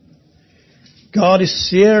 God is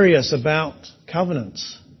serious about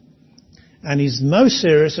covenants. And He's most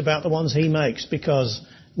serious about the ones He makes, because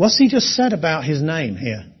what's He just said about His name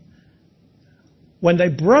here? When they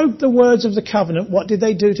broke the words of the covenant, what did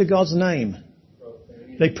they do to God's name?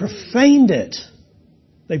 They profaned it.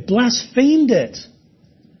 They blasphemed it.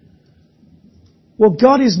 Well,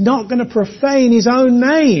 God is not going to profane His own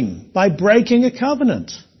name by breaking a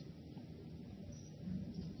covenant.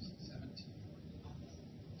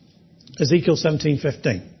 Ezekiel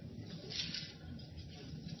 17:15.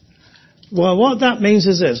 Well, what that means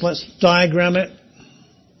is this. Let's diagram it.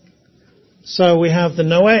 So we have the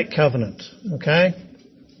Noahic covenant, okay?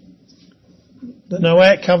 The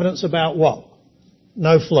Noahic covenant's about what?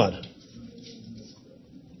 No flood.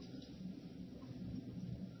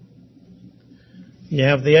 You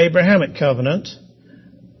have the Abrahamic covenant,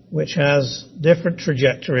 which has different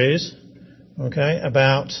trajectories, okay,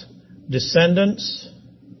 about descendants.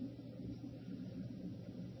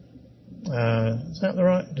 Is that the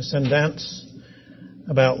right? Descendants.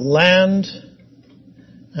 About land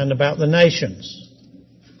and about the nations.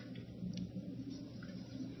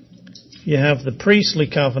 You have the priestly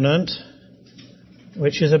covenant,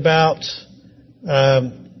 which is about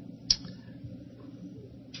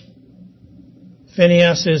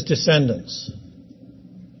Phinehas's descendants.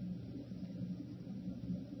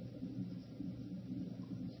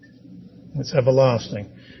 It's everlasting.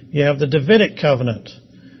 You have the Davidic covenant,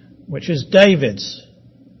 which is David's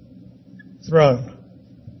throne.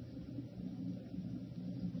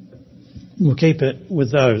 We'll keep it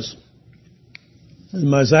with those. The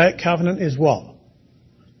Mosaic covenant is what?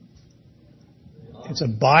 It's a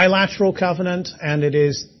bilateral covenant, and it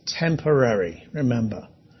is temporary, remember.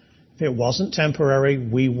 If it wasn't temporary,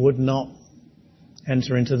 we would not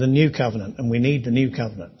enter into the new covenant, and we need the new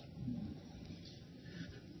covenant.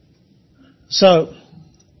 So,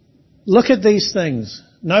 look at these things.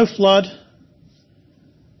 No flood,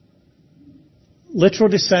 literal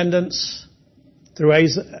descendants through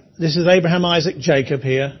this is Abraham, Isaac, Jacob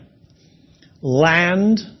here.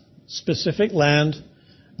 Land, specific land,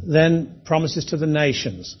 then promises to the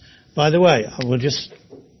nations. By the way, I will just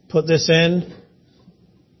put this in,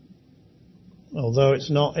 although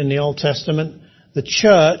it's not in the Old Testament. The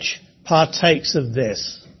church partakes of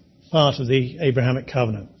this, part of the Abrahamic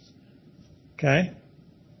covenant. Okay?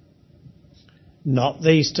 Not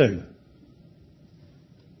these two.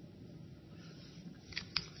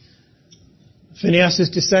 Phinehas's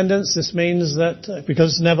descendants, this means that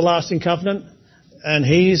because it's an everlasting covenant, and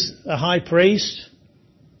he's a high priest,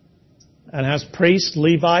 and has priests,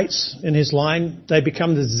 Levites in his line, they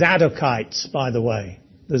become the Zadokites, by the way.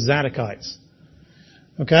 The Zadokites.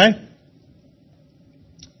 Okay?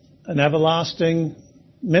 An everlasting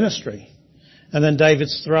ministry. And then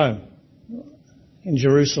David's throne in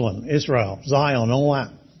Jerusalem, Israel, Zion, all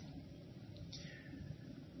that.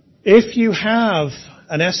 If you have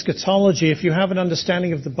an eschatology, if you have an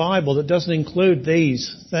understanding of the Bible that doesn't include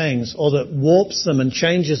these things, or that warps them and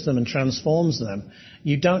changes them and transforms them,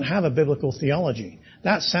 you don't have a biblical theology.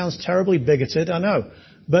 That sounds terribly bigoted, I know,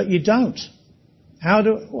 but you don't. How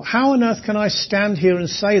on earth can I stand here and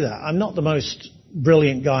say that? I'm not the most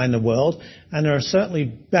brilliant guy in the world, and there are certainly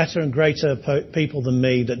better and greater people than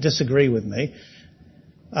me that disagree with me.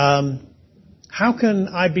 How can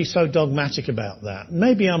I be so dogmatic about that?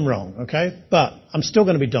 Maybe I'm wrong, okay? But I'm still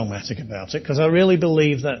going to be dogmatic about it because I really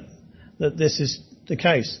believe that this is the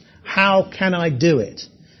case. How can I do it?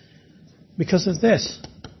 Because of this.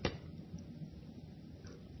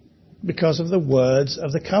 Because of the words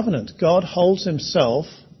of the covenant. God holds Himself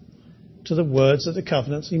to the words of the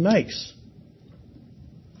covenants He makes.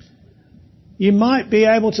 You might be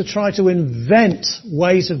able to try to invent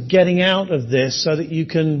ways of getting out of this so that you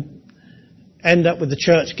can end up with the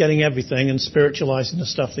church getting everything and spiritualizing the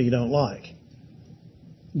stuff that you don't like.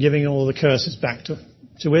 Giving all the curses back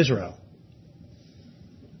to Israel.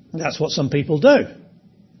 That's what some people do.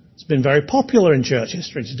 It's been very popular in church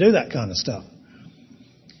history to do that kind of stuff.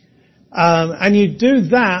 And you do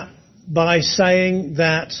that by saying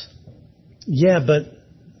that, yeah,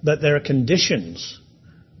 but there are conditions.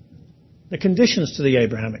 There are conditions to the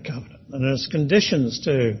Abrahamic covenant, and there's conditions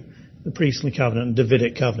to the priestly covenant and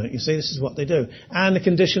Davidic covenant. You see, this is what they do. And the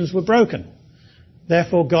conditions were broken.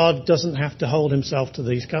 Therefore, God doesn't have to hold himself to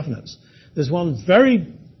these covenants. There's one very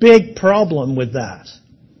big problem with that.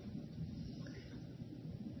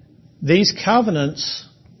 These covenants,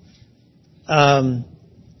 the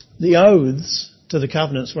oaths to the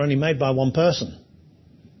covenants were only made by one person.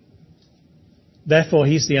 Therefore,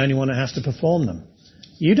 he's the only one who has to perform them.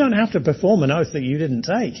 You don't have to perform an oath that you didn't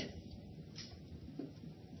take.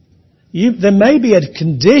 There may be a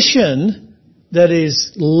condition that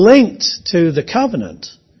is linked to the covenant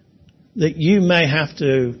that you may have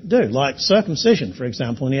to do, like circumcision, for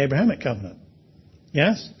example, in the Abrahamic covenant.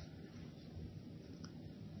 Yes?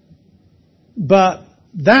 But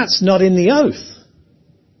that's not in the oath.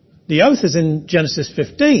 The oath is in Genesis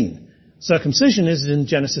 15. Circumcision is in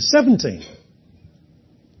Genesis 17.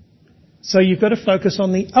 So you've got to focus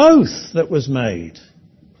on the oath that was made.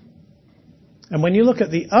 And when you look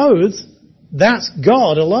at the oath, that's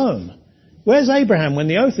God alone. Where's Abraham when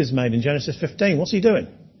the oath is made in Genesis 15? What's he doing?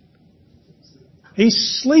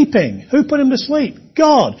 He's sleeping. Who put him to sleep?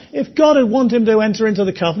 God. If God had wanted him to enter into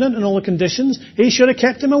the covenant and all the conditions, he should have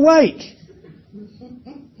kept him awake.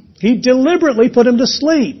 He deliberately put him to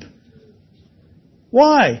sleep.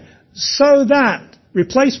 Why? So that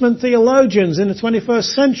replacement theologians in the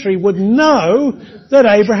 21st century would know that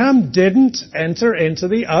Abraham didn't enter into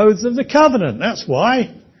the oaths of the covenant. That's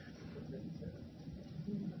why.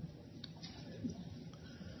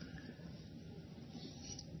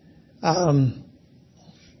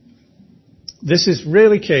 This is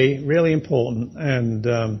really key, really important,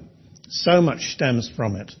 and so much stems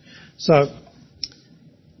from it. So,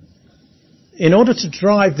 in order to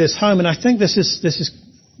drive this home, and I think this is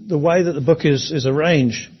the way that the book is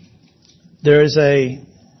arranged, there is a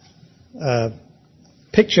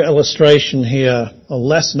picture illustration here, a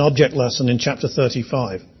lesson, object lesson in chapter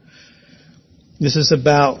 35. This is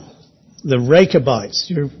about the Rechabites.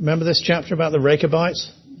 Do you remember this chapter about the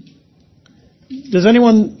Rechabites? Does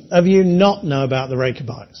anyone of you not know about the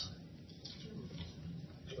Rechabites?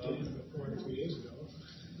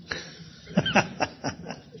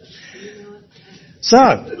 So,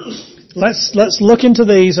 let's look into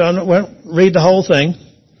these. I won't read the whole thing.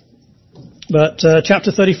 But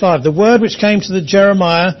chapter 35, the word which came to the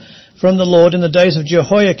Jeremiah from the Lord in the days of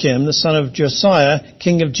Jehoiakim, the son of Josiah,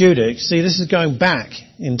 king of Judah. See, this is going back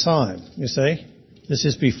in time, you see. This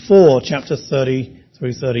is before chapter 30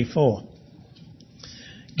 through 34.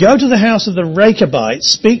 Go to the house of the Rechabites,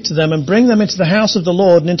 speak to them, and bring them into the house of the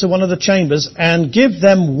Lord and into one of the chambers, and give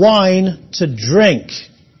them wine to drink.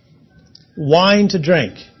 Wine to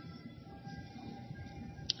drink.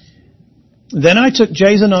 Then I took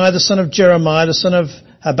Jezaniah, the son of Jeremiah, the son of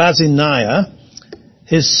Habaziniah,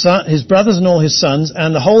 his brothers and all his sons,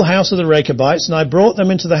 and the whole house of the Rechabites, and I brought them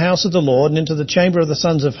into the house of the Lord, and into the chamber of the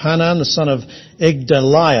sons of Hanan, the son of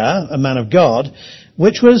Igdaliah, a man of God,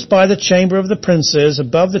 which was by the chamber of the princes,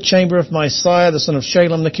 above the chamber of Messiah, the son of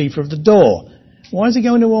Shalem, the keeper of the door. Why is he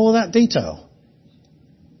going into all of that detail?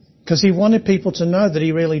 Because he wanted people to know that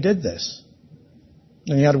he really did this.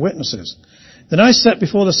 And he had witnesses. Then I set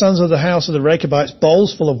before the sons of the house of the Rechabites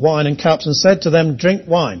bowls full of wine and cups, and said to them, drink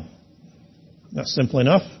wine. That's simple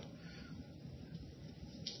enough.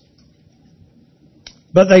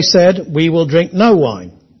 But they said, we will drink no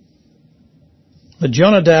wine. But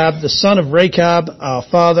Jonadab, the son of Rechab, our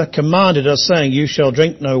father, commanded us, saying, you shall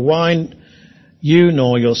drink no wine, you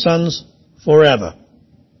nor your sons, forever.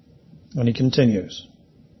 And he continues.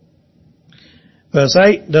 Verse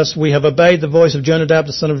 8, thus we have obeyed the voice of Jonadab,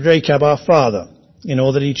 the son of Rechab, our father, in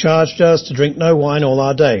order that he charged us to drink no wine all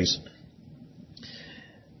our days.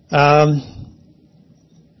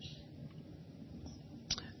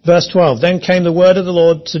 Verse 12, then came the word of the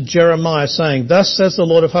Lord to Jeremiah, saying, thus says the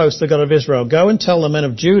Lord of hosts, the God of Israel, go and tell the men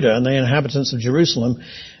of Judah and the inhabitants of Jerusalem,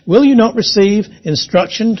 will you not receive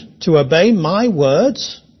instruction to obey my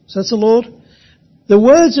words, says the Lord? The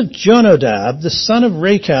words of Jonadab, the son of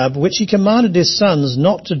Rechab, which he commanded his sons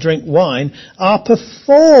not to drink wine, are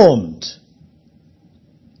performed.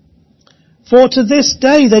 For to this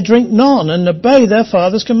day they drink none and obey their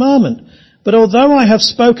father's commandment. But although I have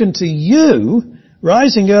spoken to you,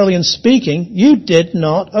 rising early and speaking, you did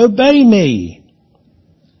not obey me.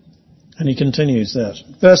 And he continues that.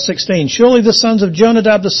 Verse 16, surely the sons of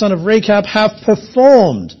Jonadab, the son of Rechab, have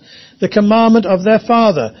performed the commandment of their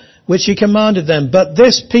father, which he commanded them, but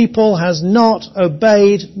this people has not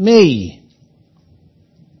obeyed me.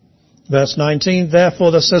 Verse 19,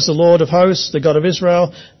 therefore thus says the Lord of hosts, the God of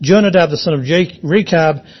Israel, Jonadab, the son of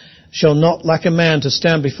Rechab, shall not lack a man to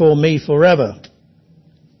stand before me forever.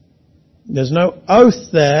 There's no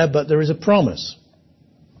oath there, but there is a promise.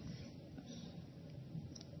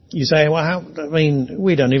 You say, well,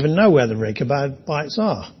 we don't even know where the Rechabites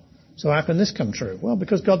are. So how can this come true? Well,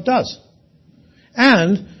 because God does.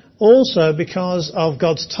 And also because of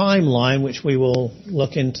God's timeline, which we will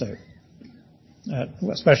look into,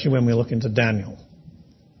 especially when we look into Daniel.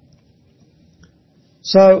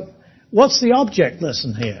 So, what's the object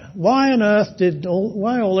lesson here? Why on earth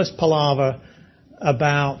why all this palaver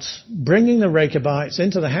about bringing the Rechabites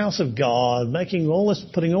into the house of God, putting all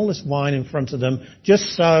this wine in front of them,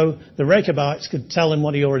 just so the Rechabites could tell him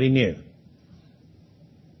what he already knew?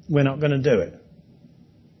 We're not going to do it.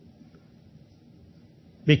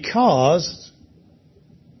 Because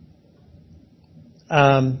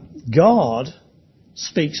God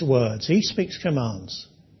speaks words. He speaks commands.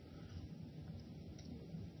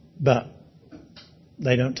 But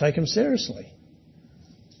they don't take him seriously.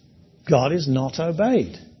 God is not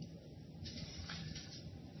obeyed.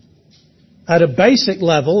 At a basic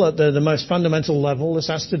level, at the most fundamental level, this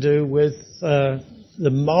has to do with the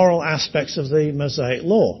moral aspects of the Mosaic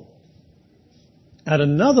law. At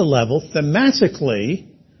another level, thematically,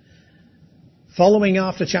 following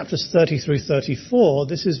after chapters 30 through 34,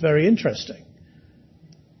 this is very interesting.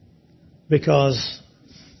 Because,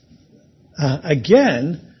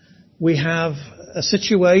 again, we have a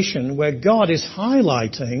situation where God is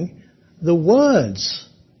highlighting the words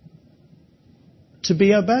to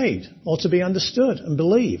be obeyed or to be understood and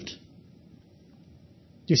believed. Do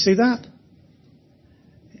you see that?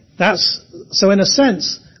 So in a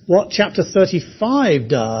sense, what chapter 35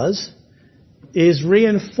 does is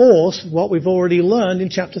reinforce what we've already learned in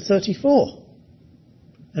chapter 34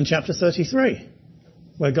 and chapter 33,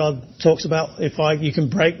 where God talks about you can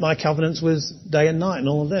break my covenants with day and night and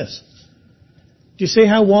all of this. Do you see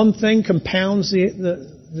how one thing compounds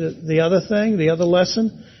the other thing, the other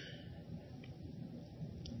lesson?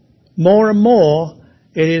 More and more,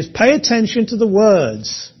 it is pay attention to the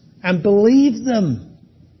words and believe them.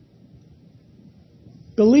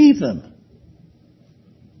 Believe them.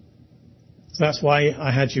 So that's why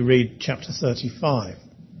I had you read chapter 35.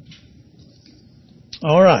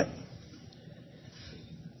 All right.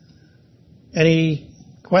 Any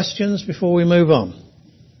questions before we move on?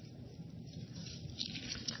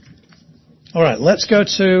 All right, let's go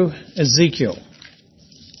to Ezekiel.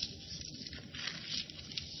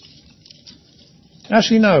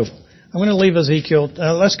 Actually, no. I'm going to leave Ezekiel.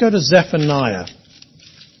 Let's go to Zephaniah.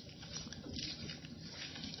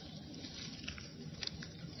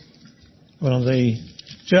 Only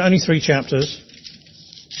 3 chapters.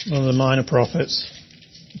 One of the minor prophets.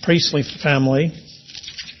 Priestly family.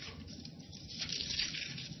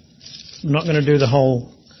 I'm not going to do the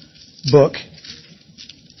whole book.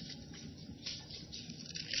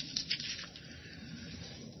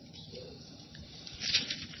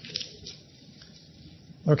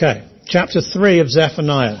 Okay, chapter 3 of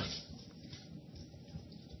Zephaniah.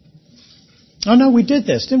 Oh no, we did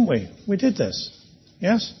this, didn't we? We did this.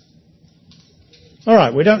 Yes? All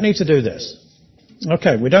right, we don't need to do this.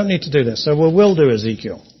 Okay, we don't need to do this, so we'll do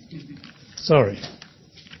Ezekiel. Sorry.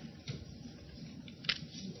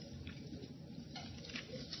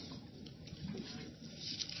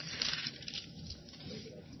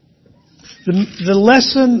 The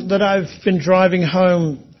lesson that I've been driving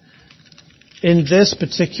home in this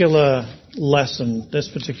particular lesson, this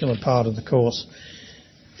particular part of the course,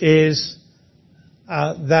 is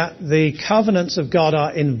that the covenants of God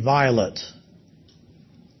are inviolate.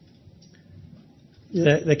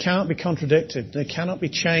 They cannot be contradicted. They cannot be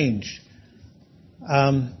changed.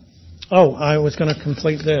 I was going to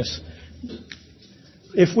complete this.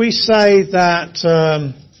 If we say that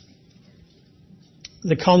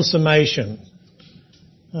the consummation,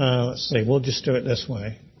 let's see, we'll just do it this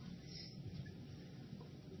way.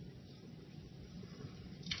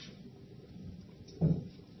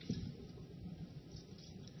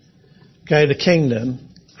 Okay, the kingdom,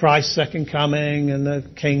 Christ's second coming and the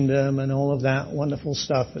kingdom and all of that wonderful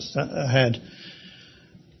stuff that's ahead.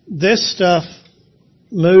 This stuff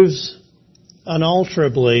moves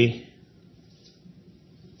unalterably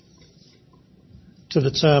to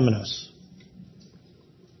the terminus.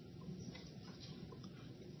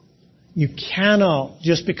 You cannot,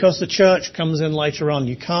 just because the church comes in later on,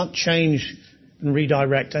 you can't change and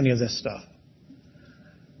redirect any of this stuff.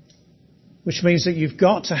 Which means that you've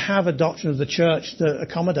got to have a doctrine of the church that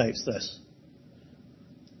accommodates this.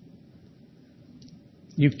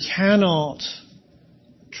 You cannot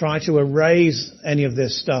try to erase any of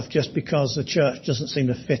this stuff just because the church doesn't seem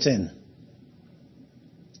to fit in.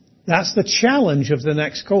 That's the challenge of the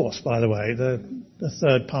next course, by the way. The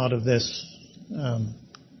third part of this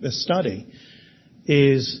study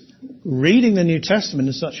is reading the New Testament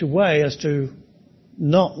in such a way as to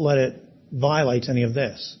not let it violate any of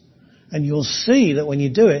this. And you'll see that when you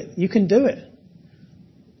do it, you can do it.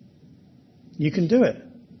 You can do it.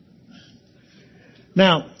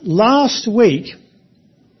 Now, last week,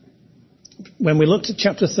 when we looked at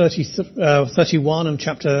chapter 31 and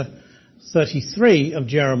chapter 33 of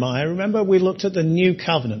Jeremiah, remember we looked at the new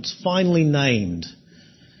covenant, finally named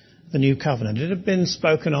the new covenant. It had been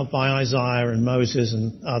spoken of by Isaiah and Moses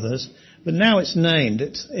and others, but now it's named.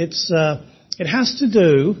 It has to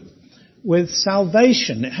do with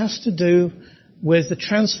salvation. It has to do with the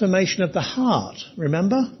transformation of the heart,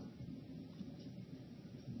 remember?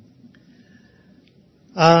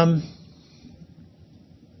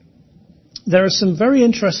 There are some very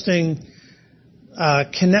interesting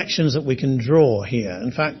connections that we can draw here.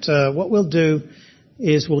 In fact, what we'll do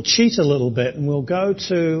is we'll cheat a little bit and we'll go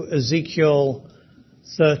to Ezekiel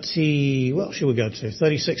 30, what should we go to?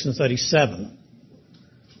 36 and 37.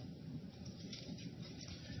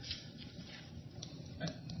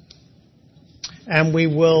 And we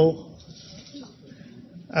will,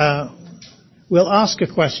 we'll ask a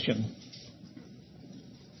question.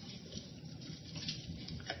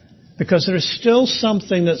 Because there is still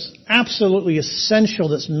something that's absolutely essential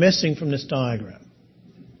that's missing from this diagram.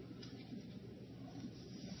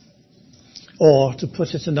 Or, to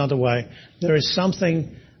put it another way, there is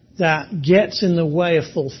something that gets in the way of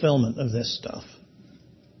fulfillment of this stuff.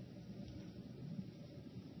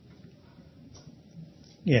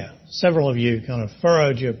 Yeah, several of you kind of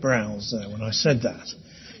furrowed your brows there when I said that.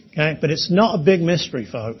 Okay, but it's not a big mystery,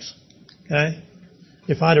 folks. Okay?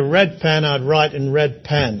 If I had a red pen, I'd write in red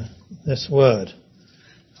pen this word.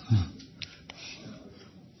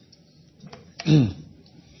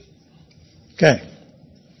 Okay.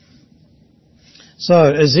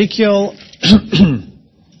 So, Ezekiel,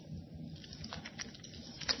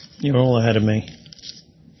 you're all ahead of me.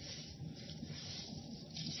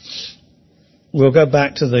 We'll go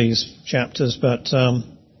back to these chapters, but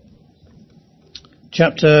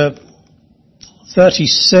chapter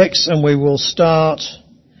 36, and we will start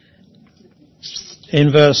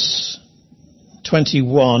in verse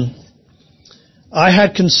 21. I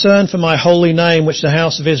had concern for my holy name, which the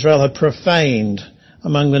house of Israel had profaned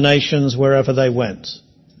among the nations wherever they went.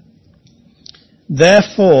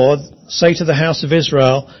 Therefore, say to the house of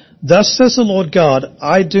Israel, thus says the Lord God,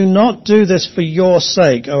 I do not do this for your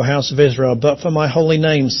sake, O house of Israel, but for my holy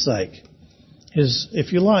name's sake. His,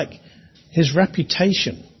 if you like, his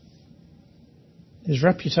reputation. His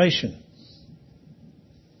reputation.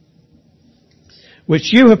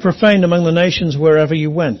 Which you have profaned among the nations wherever you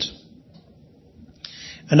went.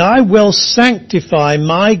 And I will sanctify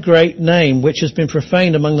my great name, which has been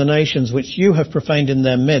profaned among the nations, which you have profaned in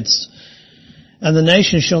their midst. And the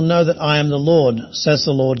nations shall know that I am the Lord, says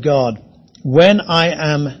the Lord God, when I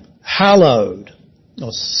am hallowed,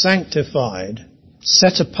 or sanctified,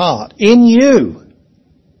 set apart in you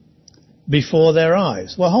before their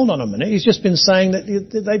eyes. Well, hold on a minute. He's just been saying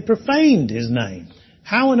that they profaned his name.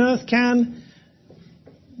 How on earth can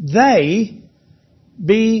they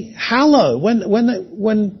be hallowed? When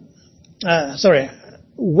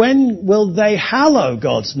will they hallow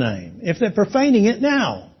God's name? If they're profaning it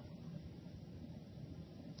now.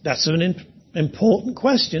 That's an important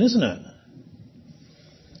question, isn't it?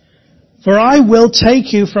 For I will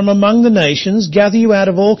take you from among the nations, gather you out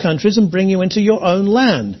of all countries, and bring you into your own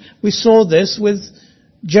land. We saw this with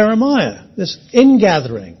Jeremiah, this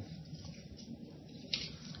ingathering.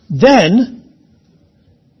 Then,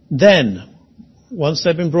 once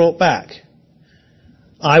they've been brought back,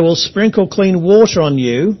 I will sprinkle clean water on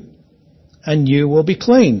you, and you will be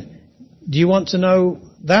clean. Do you want to know?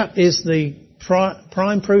 That is the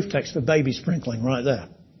prime proof text for baby sprinkling right there.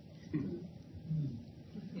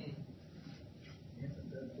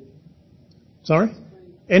 Sorry?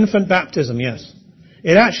 Infant baptism, yes.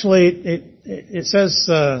 It actually, it says,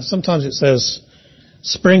 sometimes it says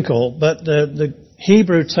sprinkle, but the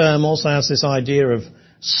Hebrew term also has this idea of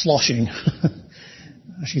sloshing,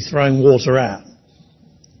 actually throwing water at.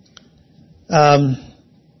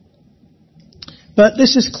 But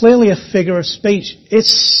this is clearly a figure of speech.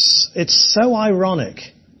 It's so ironic.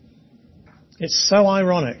 It's so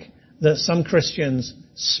ironic that some Christians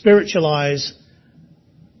spiritualize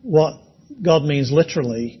what God means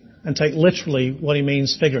literally and take literally what he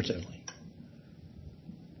means figuratively.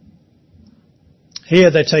 Here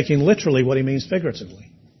they're taking literally what he means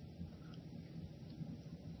figuratively.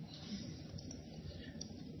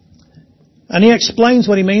 And he explains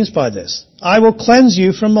what he means by this. I will cleanse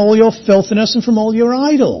you from all your filthiness and from all your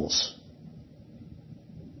idols,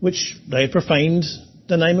 which they profaned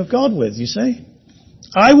the name of God with, you see.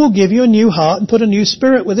 I will give you a new heart and put a new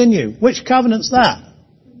spirit within you. Which covenant's that?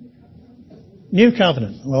 New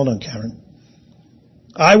covenant. Well done, Karen.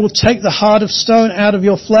 I will take the heart of stone out of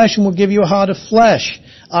your flesh and will give you a heart of flesh.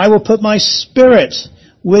 I will put my spirit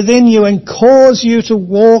within you and cause you to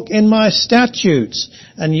walk in my statutes,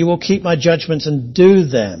 and you will keep my judgments and do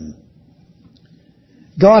them.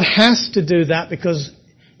 God has to do that, because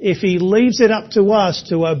if he leaves it up to us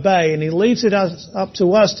to obey and he leaves it up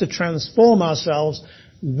to us to transform ourselves,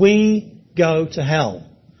 we go to hell.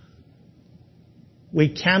 We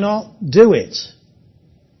cannot do it.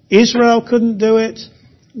 Israel couldn't do it.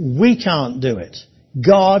 We can't do it.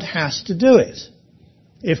 God has to do it.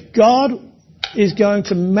 If God is going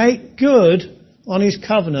to make good on his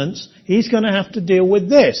covenants, he's going to have to deal with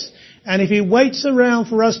this. And if he waits around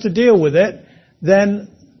for us to deal with it, then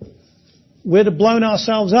we'd have blown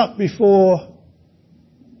ourselves up before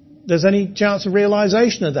there's any chance of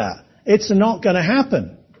realization of that. It's not going to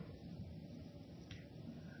happen.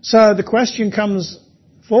 So the question comes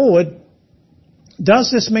forward, does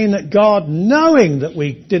this mean that God, knowing that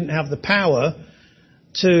we didn't have the power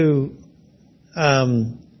to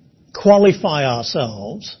qualify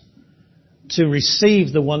ourselves to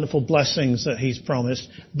receive the wonderful blessings that he's promised,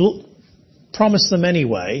 promised them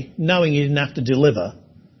anyway, knowing he didn't have to deliver?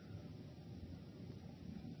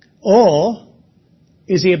 Or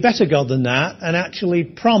is he a better God than that and actually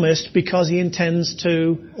promised because he intends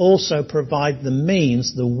to also provide the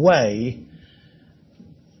means, the way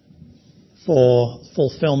for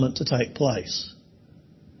fulfillment to take place?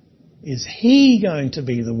 Is he going to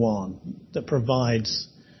be the one that provides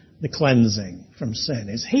the cleansing from sin?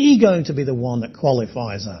 Is he going to be the one that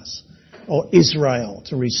qualifies us, or Israel,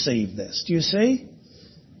 to receive this? Do you see?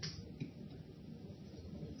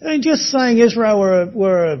 I mean, just saying Israel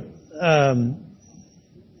were a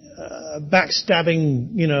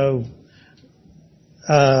backstabbing,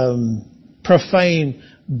 profane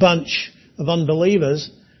bunch of unbelievers.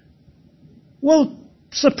 Well,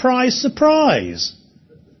 surprise, surprise.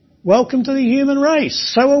 Welcome to the human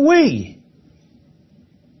race. So are we.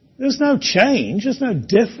 There's no change. There's no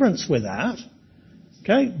difference with that.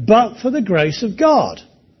 Okay? But for the grace of God.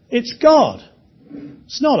 It's God.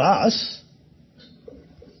 It's not us.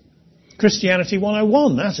 Christianity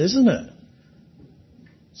 101, that, isn't it?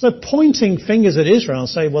 So pointing fingers at Israel and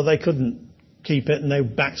say, well, they couldn't keep it and they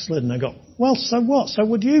backslid and they got... Well, so what? So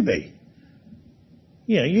would you be.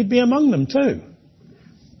 Yeah, you'd be among them too.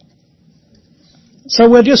 So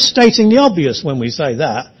we're just stating the obvious when we say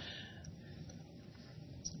that,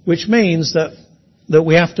 which means that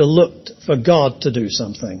we have to look for God to do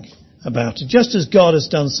something about it, just as God has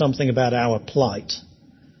done something about our plight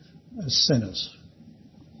as sinners.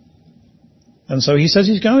 And so he says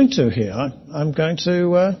he's going to here. I'm going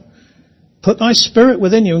to put my spirit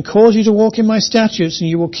within you and cause you to walk in my statutes, and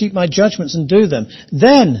you will keep my judgments and do them.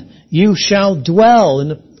 Then you shall dwell, in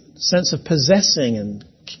the sense of possessing and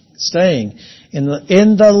staying, in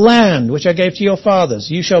the land which I gave to your fathers.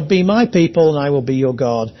 You shall be my people and I will be your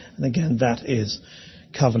God. And again, that is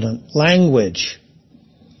covenant language.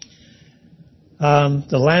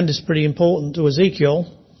 The land is pretty important to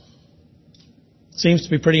Ezekiel. Seems to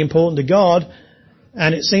be pretty important to God.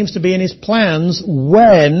 And it seems to be in his plans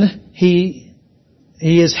when he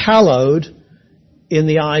is hallowed in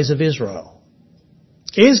the eyes of Israel.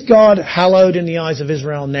 Is God hallowed in the eyes of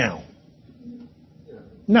Israel now?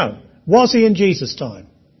 No. Was he in Jesus' time?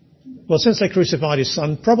 Well, since they crucified his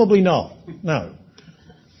son, probably not. No.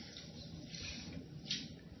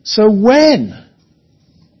 So when?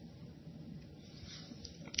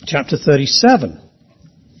 Chapter 37.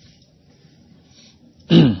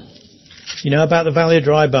 You know about the Valley of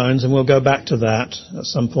Dry Bones, and we'll go back to that at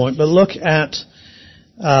some point. But look at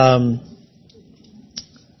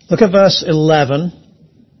verse 11.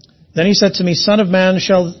 Then he said to me, Son of man,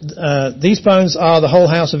 these bones are the whole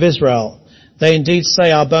house of Israel. They indeed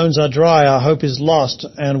say, our bones are dry, our hope is lost,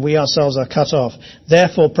 and we ourselves are cut off.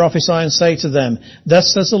 Therefore prophesy and say to them,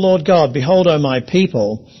 Thus says the Lord God, Behold, O my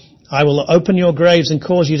people, I will open your graves and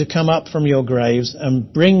cause you to come up from your graves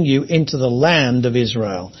and bring you into the land of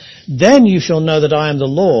Israel. Then you shall know that I am the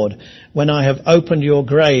Lord, when I have opened your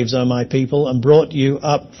graves, O my people, and brought you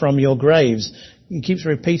up from your graves. He keeps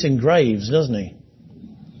repeating graves, doesn't he?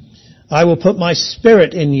 I will put my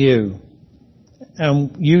spirit in you,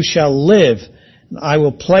 and you shall live. I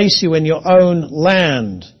will place you in your own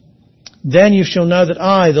land. Then you shall know that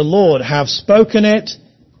I, the Lord, have spoken it.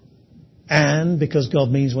 And because God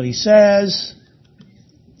means what he says,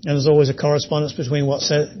 and there's always a correspondence between what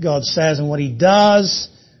God says and what he does,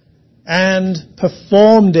 and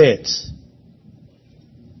performed it,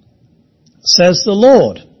 says the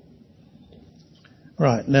Lord.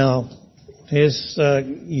 Right, now, here's, you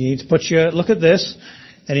need to look at this,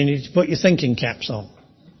 and you need to put your thinking caps on.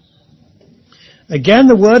 Again,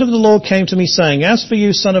 the word of the Lord came to me saying, as for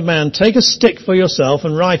you, son of man, take a stick for yourself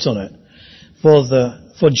and write on it,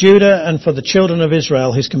 for Judah and for the children of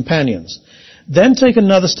Israel, his companions. Then take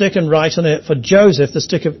another stick and write on it for Joseph, the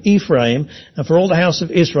stick of Ephraim, and for all the house of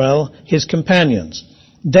Israel, his companions.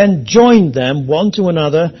 Then join them one to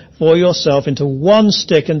another for yourself into one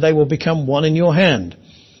stick, and they will become one in your hand.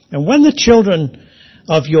 And when the children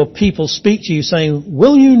of your people speak to you, saying,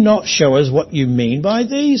 will you not show us what you mean by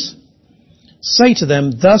these? Say to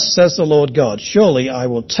them, thus says the Lord God, surely I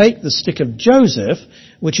will take the stick of Joseph,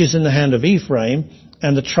 which is in the hand of Ephraim,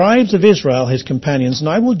 and the tribes of Israel, his companions, and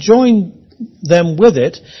I will join them with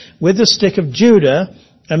it, with the stick of Judah,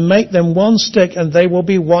 and make them one stick, and they will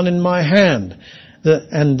be one in my hand.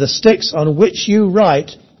 And the sticks on which you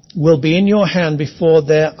write will be in your hand before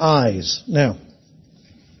their eyes. Now,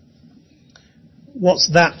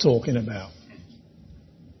 what's that talking about?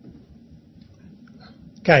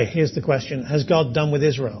 Okay, here's the question. Has God done with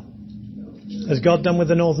Israel? Has God done with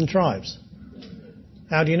the northern tribes?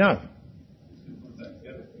 How do you know?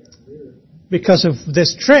 Because of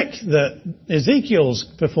this trick that Ezekiel's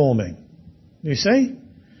performing. You see?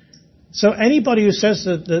 So anybody who says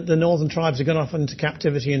that the northern tribes are going off into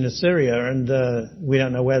captivity in Assyria and we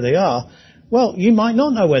don't know where they are, well, you might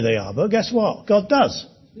not know where they are, but guess what? God does.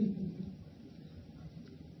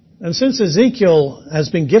 And since Ezekiel has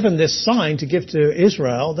been given this sign to give to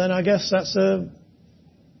Israel, then I guess that's a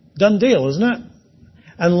done deal, isn't it?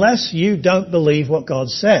 Unless you don't believe what God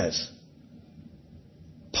says.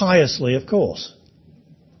 Piously, of course.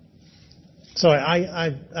 So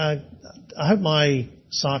I hope my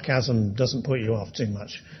sarcasm doesn't put you off too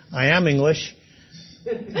much. I am English,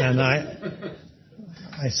 and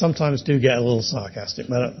I sometimes do get a little sarcastic,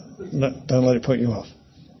 but don't let it put you off.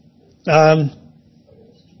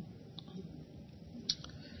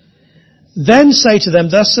 Then say to them,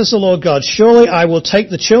 thus says the Lord God, surely I will take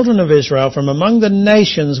the children of Israel from among the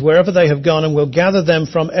nations wherever they have gone and will gather them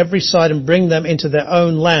from every side and bring them into their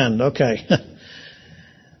own land. Okay.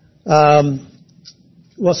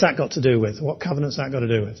 What's that got to do with? What covenant's that got to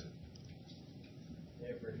do with?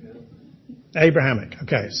 Abrahamic.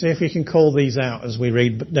 Okay. See if we can call these out as we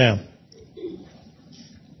read down.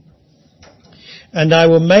 And I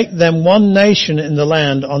will make them one nation in the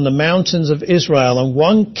land on the mountains of Israel, and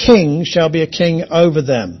one king shall be a king over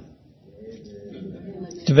them.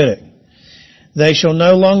 Davidic. They shall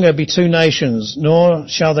no longer be two nations, nor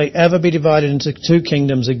shall they ever be divided into two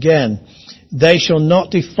kingdoms again. They shall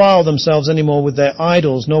not defile themselves any more with their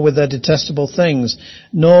idols, nor with their detestable things,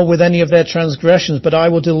 nor with any of their transgressions, but I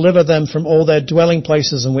will deliver them from all their dwelling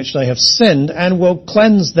places in which they have sinned, and will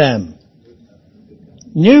cleanse them.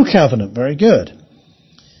 New covenant, very good.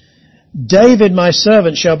 David, my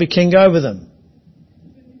servant, shall be king over them.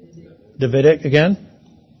 Davidic again.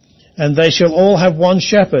 And they shall all have one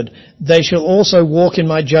shepherd. They shall also walk in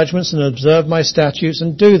my judgments and observe my statutes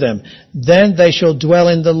and do them. Then they shall dwell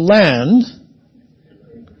in the land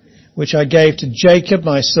which I gave to Jacob,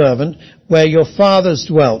 my servant, where your fathers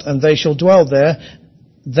dwelt, and they shall dwell there,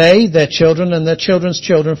 they, their children, and their children's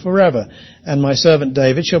children forever. And my servant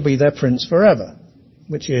David shall be their prince forever,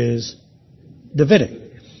 which is Davidic.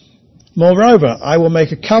 Moreover, I will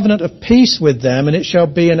make a covenant of peace with them, and it shall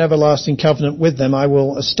be an everlasting covenant with them. I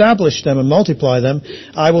will establish them and multiply them.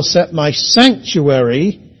 I will set my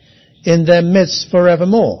sanctuary in their midst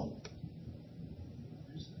forevermore.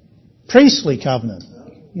 Priestly covenant.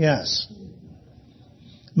 Yes.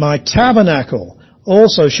 My tabernacle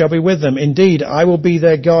also shall be with them. Indeed, I will be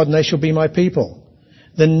their God, and they shall be my people.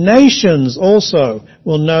 The nations also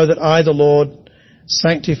will know that I, the Lord,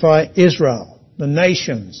 sanctify Israel. The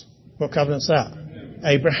nations. What covenant's that?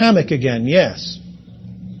 Abrahamic again, yes.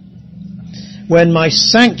 When my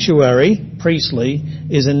sanctuary, priestly,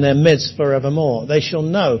 is in their midst forevermore, they shall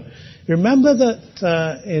know. Remember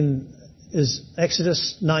that in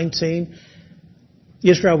Exodus 19,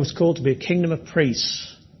 Israel was called to be a kingdom of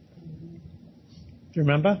priests. Do you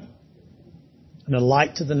remember? And a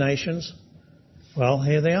light to the nations. Well,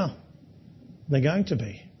 here they are. They're going to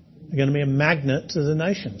be. They're going to be a magnet to the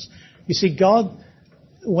nations. You see, God,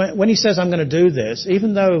 when He says, I'm going to do this,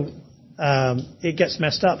 even though it gets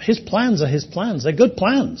messed up, His plans are His plans. They're good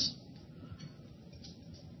plans.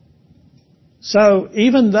 So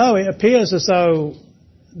even though it appears as though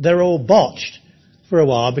they're all botched for a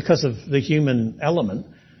while because of the human element,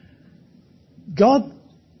 God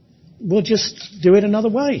will just do it another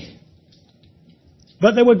way.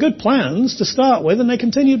 But there were good plans to start with, and they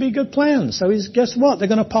continue to be good plans. So guess what? They're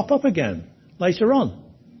going to pop up again later on.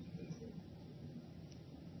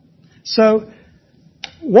 So,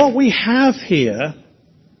 what we have here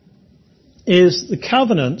is the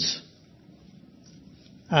covenant.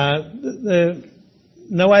 The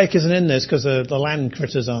Noahic isn't in this because the land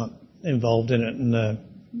critters aren't involved in it and the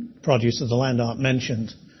produce of the land aren't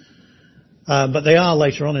mentioned. But they are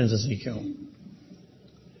later on in Ezekiel.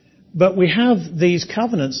 But we have these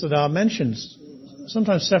covenants that are mentioned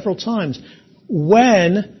sometimes several times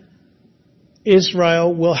when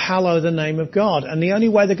Israel will hallow the name of God. And the only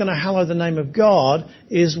way they're going to hallow the name of God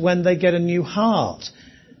is when they get a new heart.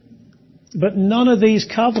 But none of these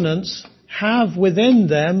covenants have within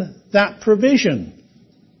them that provision.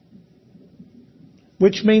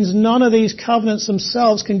 Which means none of these covenants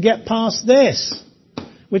themselves can get past this.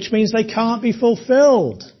 Which means they can't be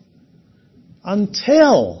fulfilled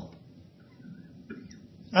until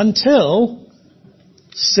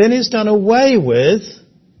sin is done away with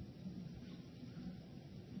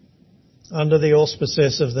under the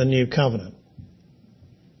auspices of the new covenant.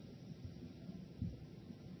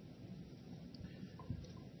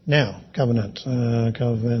 Now, covenant,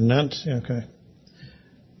 okay.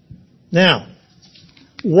 Now,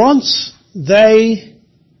 once they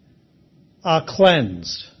are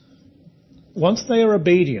cleansed, once they are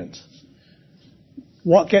obedient,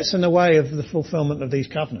 what gets in the way of the fulfillment of these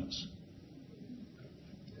covenants?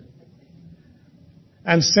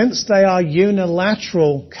 And since they are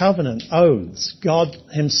unilateral covenant oaths, God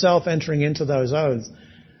himself entering into those oaths,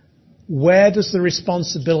 where does the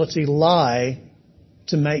responsibility lie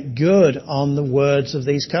to make good on the words of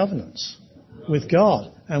these covenants? With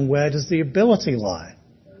God. And where does the ability lie?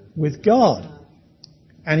 With God.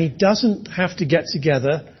 And he doesn't have to get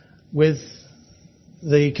together with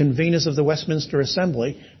the conveners of the Westminster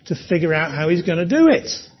Assembly to figure out how he's going to do it.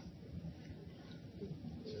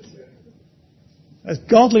 As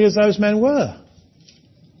godly as those men were.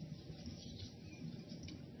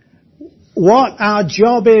 What our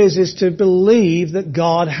job is to believe that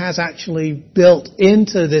God has actually built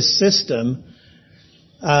into this system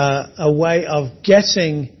a way of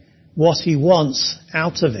getting what he wants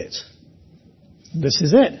out of it. This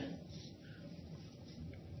is it.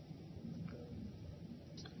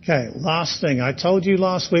 Okay, last thing. I told you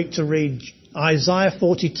last week to read Isaiah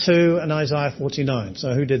 42 and Isaiah 49.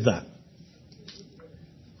 So who did that?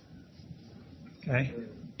 Okay.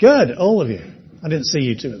 Good, all of you. I didn't see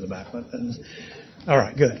you two at the back. But, all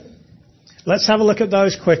right, good. Let's have a look at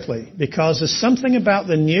those quickly, because there's something about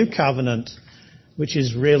the new covenant which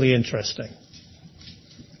is really interesting.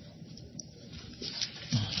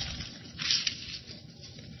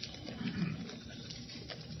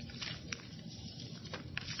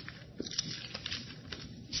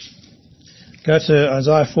 Go to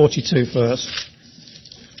Isaiah 42 first.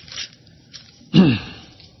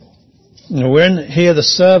 We're in here the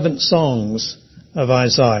servant songs of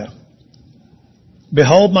Isaiah.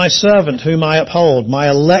 Behold my servant whom I uphold, my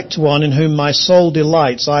elect one in whom my soul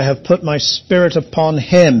delights. I have put my spirit upon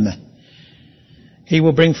him. He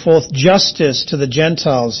will bring forth justice to the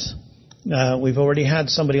Gentiles. We've already had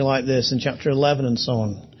somebody like this in chapter 11 and so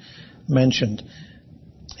on mentioned.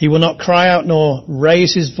 He will not cry out nor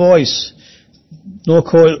raise his voice, nor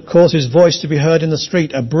cause his voice to be heard in the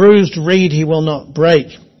street. A bruised reed he will not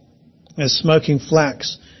break. As smoking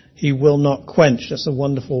flax he will not quench. That's a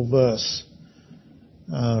wonderful verse.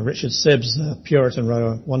 Richard Sibbs, the Puritan, wrote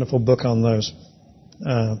a wonderful book on those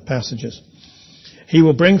passages. He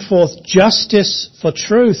will bring forth justice for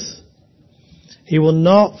truth. He will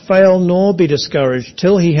not fail nor be discouraged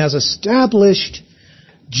till he has established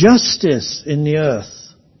justice in the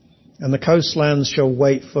earth, and the coastlands shall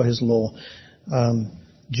wait for his law.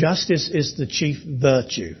 Justice is the chief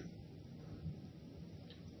virtue.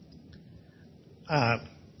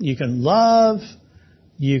 You can love,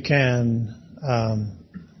 you can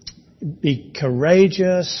be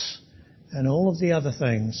courageous, and all of the other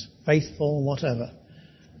things, faithful, whatever.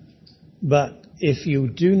 But if you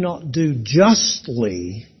do not do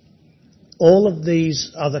justly, all of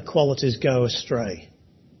these other qualities go astray.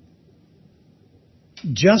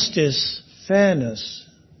 Justice, fairness,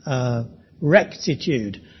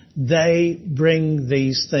 rectitude, they bring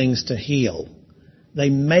these things to heel. They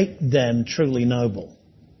make them truly noble.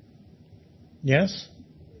 Yes?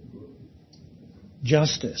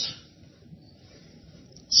 Justice.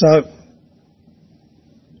 So,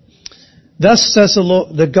 thus says the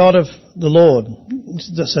Lord, the God of the Lord,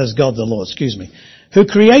 that says God the Lord, who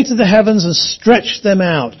created the heavens and stretched them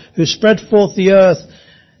out, who spread forth the earth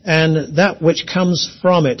and that which comes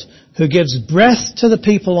from it, who gives breath to the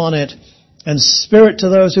people on it and spirit to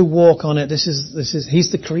those who walk on it.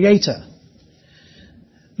 He's the creator.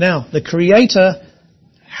 Now, the creator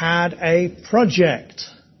had a project.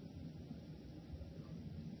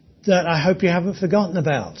 that I hope you haven't forgotten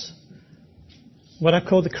about. What I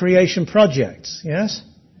call the creation project, yes?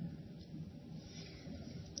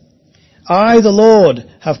 I, the Lord,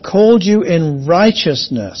 have called you in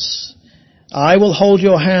righteousness. I will hold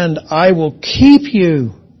your hand. I will keep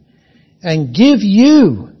you and give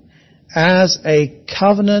you as a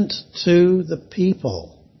covenant to the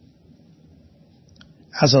people,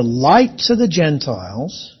 as a light to the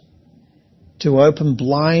Gentiles, to open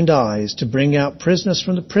blind eyes, to bring out prisoners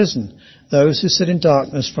from the prison, those who sit in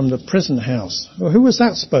darkness from the prison house. Well, who was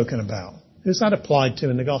that spoken about? Who's that applied to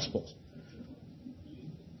in the Gospels?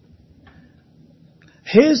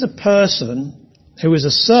 Here's a person who is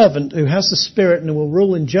a servant, who has the Spirit and who will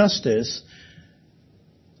rule in justice,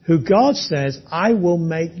 who God says, I will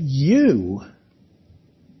make you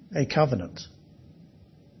a covenant.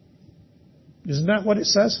 Isn't that what it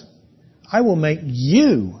says? I will make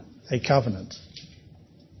you a covenant.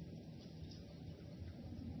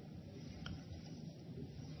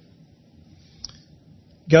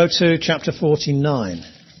 Go to chapter 49.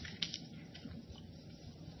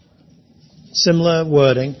 Similar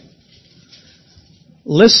wording.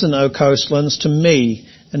 Listen, O coastlands, to me,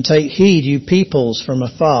 and take heed, you peoples from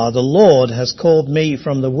afar. The Lord has called me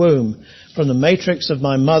from the womb. From the matrix of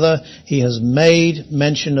my mother, he has made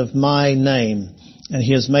mention of my name, and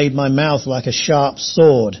he has made my mouth like a sharp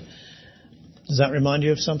sword. Does that remind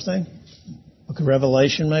you of something? Book of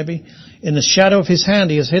Revelation, maybe? In the shadow of his hand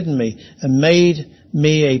he has hidden me, and made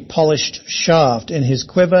me a polished shaft. In his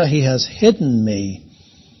quiver he has hidden me.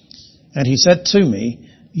 And he said to me,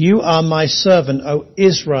 you are my servant, O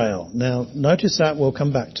Israel. Now, notice that, we'll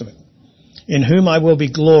come back to it. In whom I will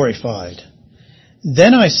be glorified.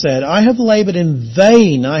 Then I said, I have labored in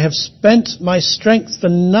vain. I have spent my strength for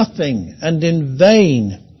nothing and in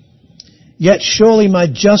vain. Yet surely my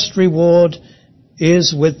just reward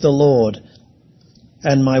is with the Lord,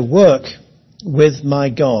 and my work with my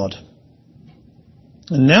God.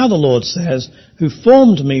 And now the Lord says, who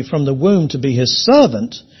formed me from the womb to be his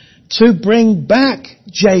servant, to bring back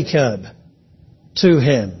Jacob to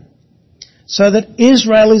him, so that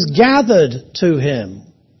Israel is gathered to him.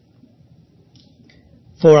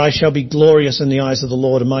 For I shall be glorious in the eyes of the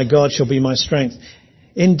Lord, and my God shall be my strength.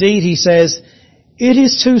 Indeed, he says, it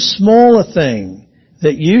is too small a thing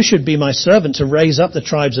that you should be my servant to raise up the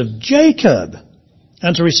tribes of Jacob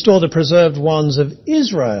and to restore the preserved ones of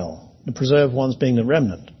Israel, the preserved ones being the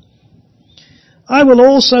remnant. I will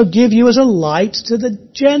also give you as a light to the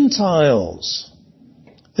Gentiles,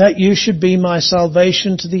 that you should be my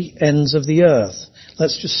salvation to the ends of the earth.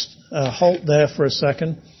 Let's just halt there for a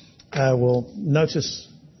second. We'll notice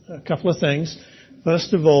a couple of things.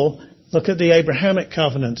 First of all, look at the Abrahamic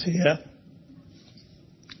covenant here.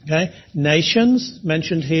 Okay, nations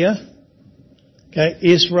mentioned here. Okay,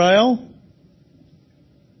 Israel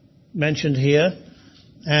mentioned here,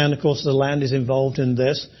 and of course the land is involved in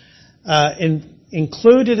this.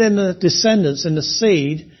 Included in the descendants, in the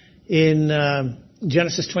seed, in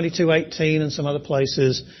Genesis 22:18 and some other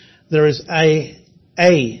places, there is a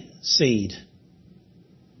seed,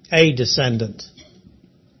 a descendant.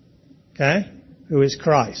 Okay, who is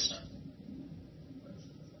Christ.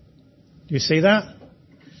 Do you see that?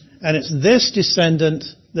 And it's this descendant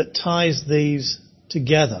that ties these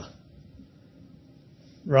together.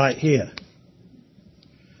 Right here.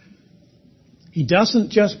 He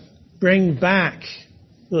doesn't just bring back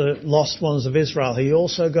the lost ones of Israel. He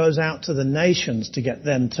also goes out to the nations to get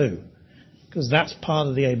them too. Because that's part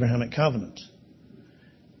of the Abrahamic covenant.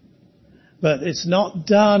 But it's not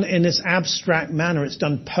done in this abstract manner. It's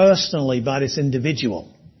done personally by this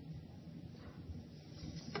individual.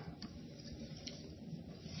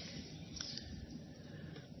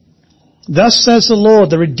 Thus says the Lord,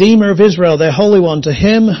 the Redeemer of Israel, their Holy One, to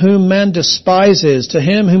him whom man despises, to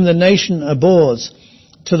him whom the nation abhors,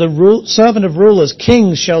 to the servant of rulers,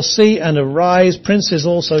 kings shall see and arise, princes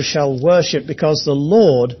also shall worship, because the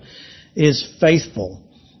Lord is faithful,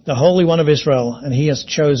 the Holy One of Israel, and he has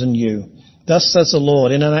chosen you. Thus says the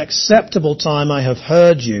Lord, in an acceptable time I have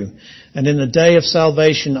heard you, and in the day of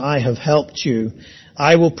salvation I have helped you.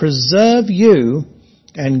 I will preserve you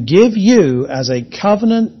and give you as a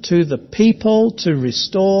covenant to the people to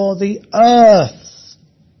restore the earth,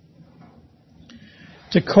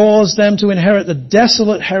 to cause them to inherit the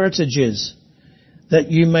desolate heritages,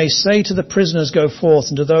 that you may say to the prisoners, go forth,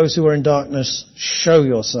 and to those who are in darkness, show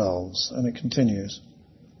yourselves. And it continues.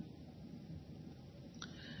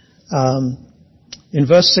 In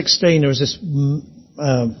verse 16, there is this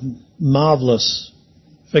marvelous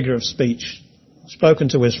figure of speech spoken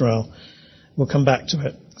to Israel. We'll come back to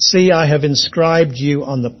it. See, I have inscribed you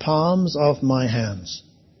on the palms of my hands.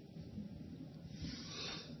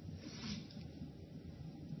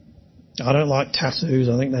 I don't like tattoos.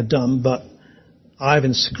 I think they're dumb, but I've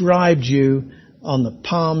inscribed you on the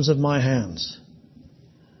palms of my hands.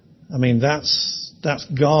 I mean, that's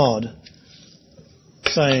God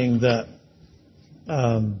saying that,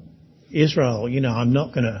 Israel, I'm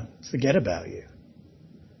not going to forget about you.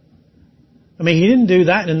 I mean, he didn't do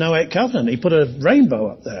that in the Noahic covenant. He put a rainbow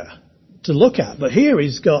up there to look at. But here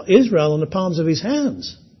he's got Israel on the palms of his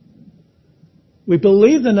hands. We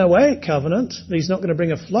believe the Noahic covenant, that he's not going to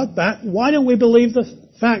bring a flood back. Why don't we believe the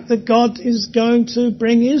fact that God is going to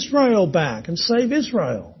bring Israel back and save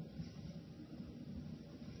Israel?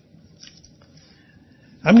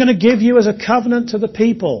 I'm going to give you as a covenant to the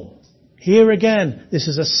people. Here again, this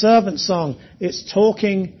is a servant song. It's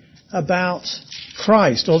talking about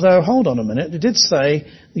Christ. Although, hold on a minute, it did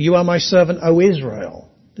say, you are my servant, O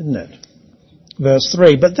Israel, didn't it? Verse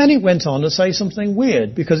 3. But then it went on to say something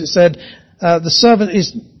weird, because it said, the servant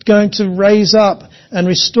is going to raise up and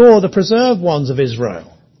restore the preserved ones of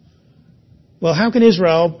Israel. Well, how can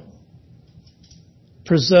Israel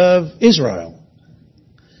preserve Israel?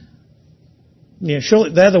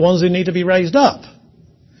 Surely they're the ones who need to be raised up.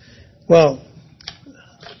 Well,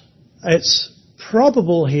 it's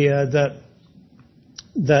probable here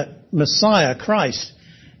that Messiah, Christ,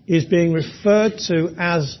 is being referred to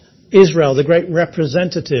as Israel, the great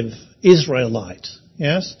representative Israelite.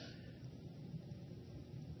 Yes?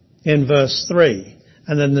 In verse 3.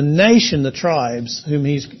 And then the nation, the tribes, whom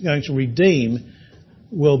he's going to redeem,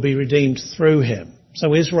 will be redeemed through him.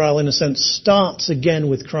 So Israel, in a sense, starts again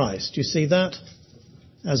with Christ. Do you see that?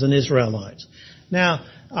 As an Israelite. Now,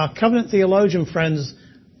 our covenant theologian friends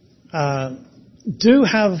do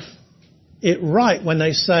have it right when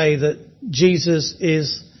they say that Jesus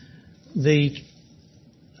is the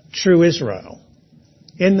true Israel,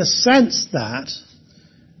 in the sense that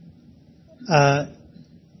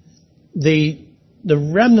the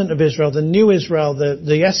remnant of Israel, the new Israel, the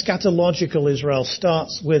eschatological Israel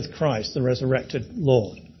starts with Christ, the resurrected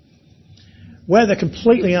Lord. Where they're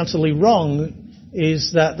completely, utterly wrong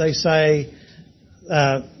is that they say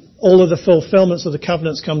all of the fulfillments of the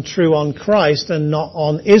covenants come true on Christ and not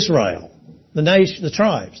on Israel, the nation, the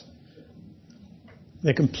tribes.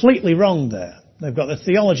 They're completely wrong there. They've got their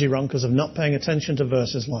theology wrong because of not paying attention to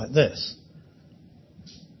verses like this.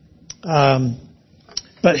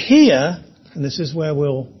 But here, and this is where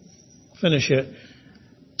we'll finish it,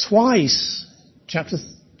 twice, chapter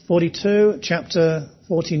 42, chapter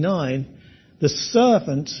 49, the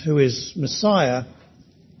servant, who is Messiah,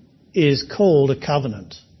 is called a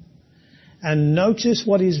covenant. And notice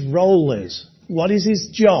what his role is. What is his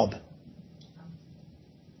job?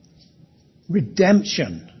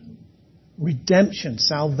 Redemption. Redemption,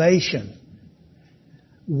 salvation.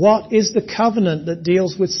 What is the covenant that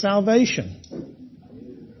deals with salvation?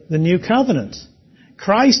 The new covenant.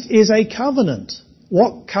 Christ is a covenant.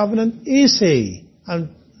 What covenant is he?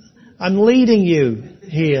 I'm leading you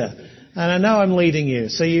here. And I know I'm leading you.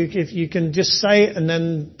 So if you can just say it and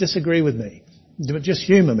then disagree with me. But just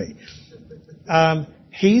humour me.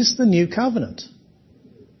 He's the new covenant.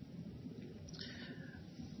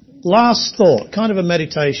 Last thought, kind of a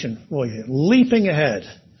meditation for you. Leaping ahead.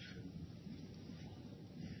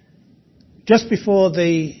 Just before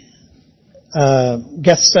the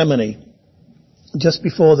Gethsemane, just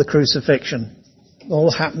before the crucifixion,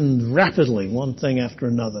 all happened rapidly, one thing after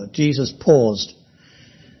another. Jesus paused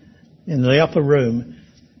in the upper room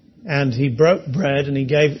and he broke bread and he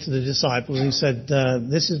gave it to the disciples and he said,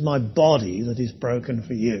 this is my body that is broken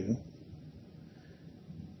for you.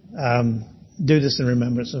 Do this in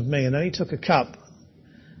remembrance of me. And then he took a cup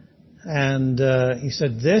and he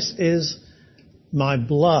said, this is my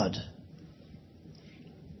blood.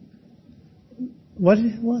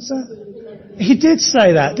 What's that? He did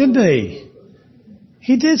say that, didn't he?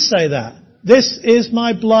 He did say that. This is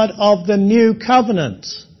my blood of the new covenant,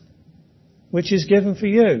 which is given for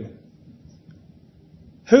you.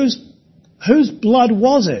 Whose blood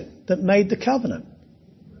was it that made the covenant?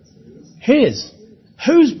 His.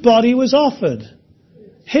 Whose body was offered?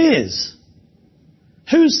 His.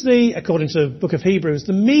 Who's according to the book of Hebrews,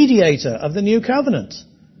 the mediator of the new covenant?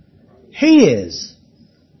 He is.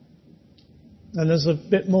 And there's a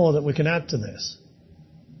bit more that we can add to this.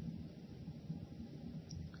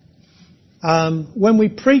 When we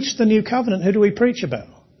preach the new covenant, who do we preach about?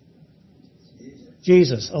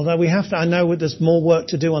 Jesus. Although I know there's more work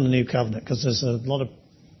to do on the new covenant because there's a lot of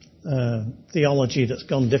theology that's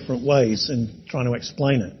gone different ways in trying to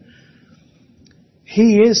explain it.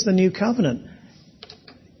 He is the new covenant.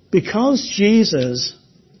 Because Jesus,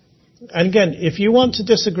 and again, if you want to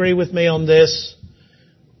disagree with me on this,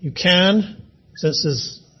 you can, since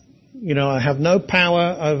there's, I have no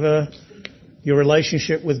power over your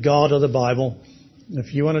relationship with God or the Bible.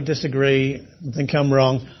 If you want to disagree and think I'm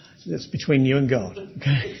wrong, it's between you and God.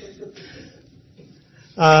 Okay?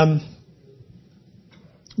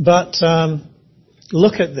 But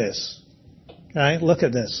look at this. Okay? Look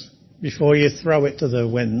at this before you throw it to the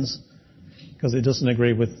winds, because it doesn't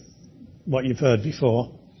agree with what you've heard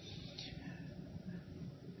before.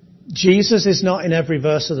 Jesus is not in every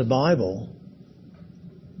verse of the Bible,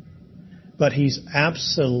 but he's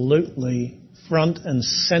absolutely front and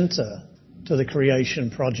center to the creation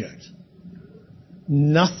project.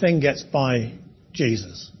 Nothing gets by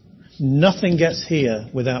Jesus. Nothing gets here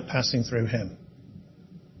without passing through him.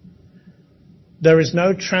 There is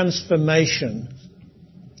no transformation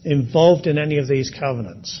involved in any of these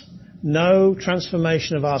covenants. No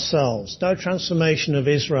transformation of ourselves. No transformation of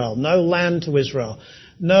Israel. No land to Israel.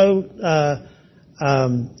 No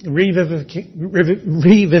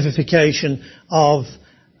revivification of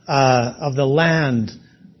the land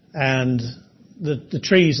and the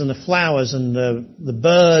trees and the flowers and the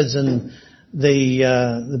birds and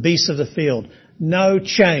the beasts of the field. No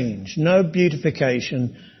change. No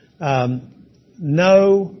beautification.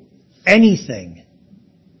 No anything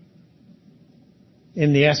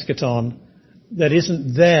in the eschaton that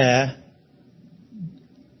isn't there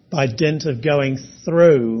by dint of going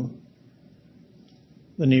through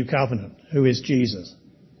the new covenant, who is Jesus.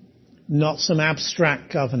 Not some abstract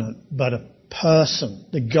covenant, but a person,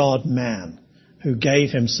 the God-man, who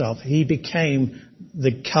gave himself. He became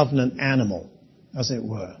the covenant animal, as it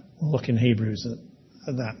were. We'll look in Hebrews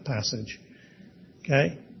at that passage.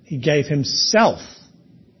 Okay? He gave himself.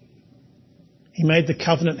 He made the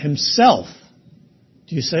covenant himself.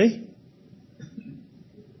 Do you see?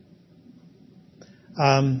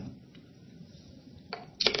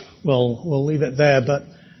 We'll leave it there, but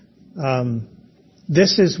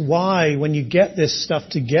this is why when you get this stuff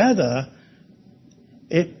together,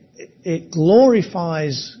 it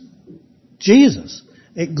glorifies Jesus.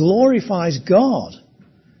 It glorifies God.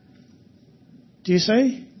 Do you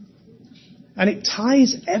see? And it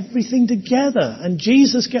ties everything together, and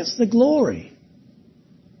Jesus gets the glory.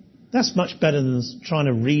 That's much better than trying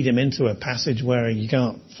to read him into a passage where you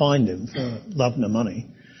can't find him for love nor money.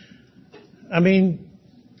 I mean,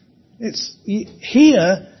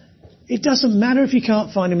 here, it doesn't matter if you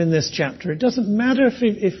can't find him in this chapter. It doesn't matter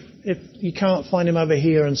if you can't find him over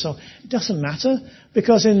here and so on. It doesn't matter,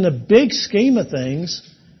 because in the big scheme of things,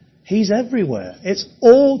 he's everywhere. It's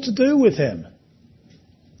all to do with him.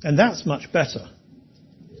 And that's much better.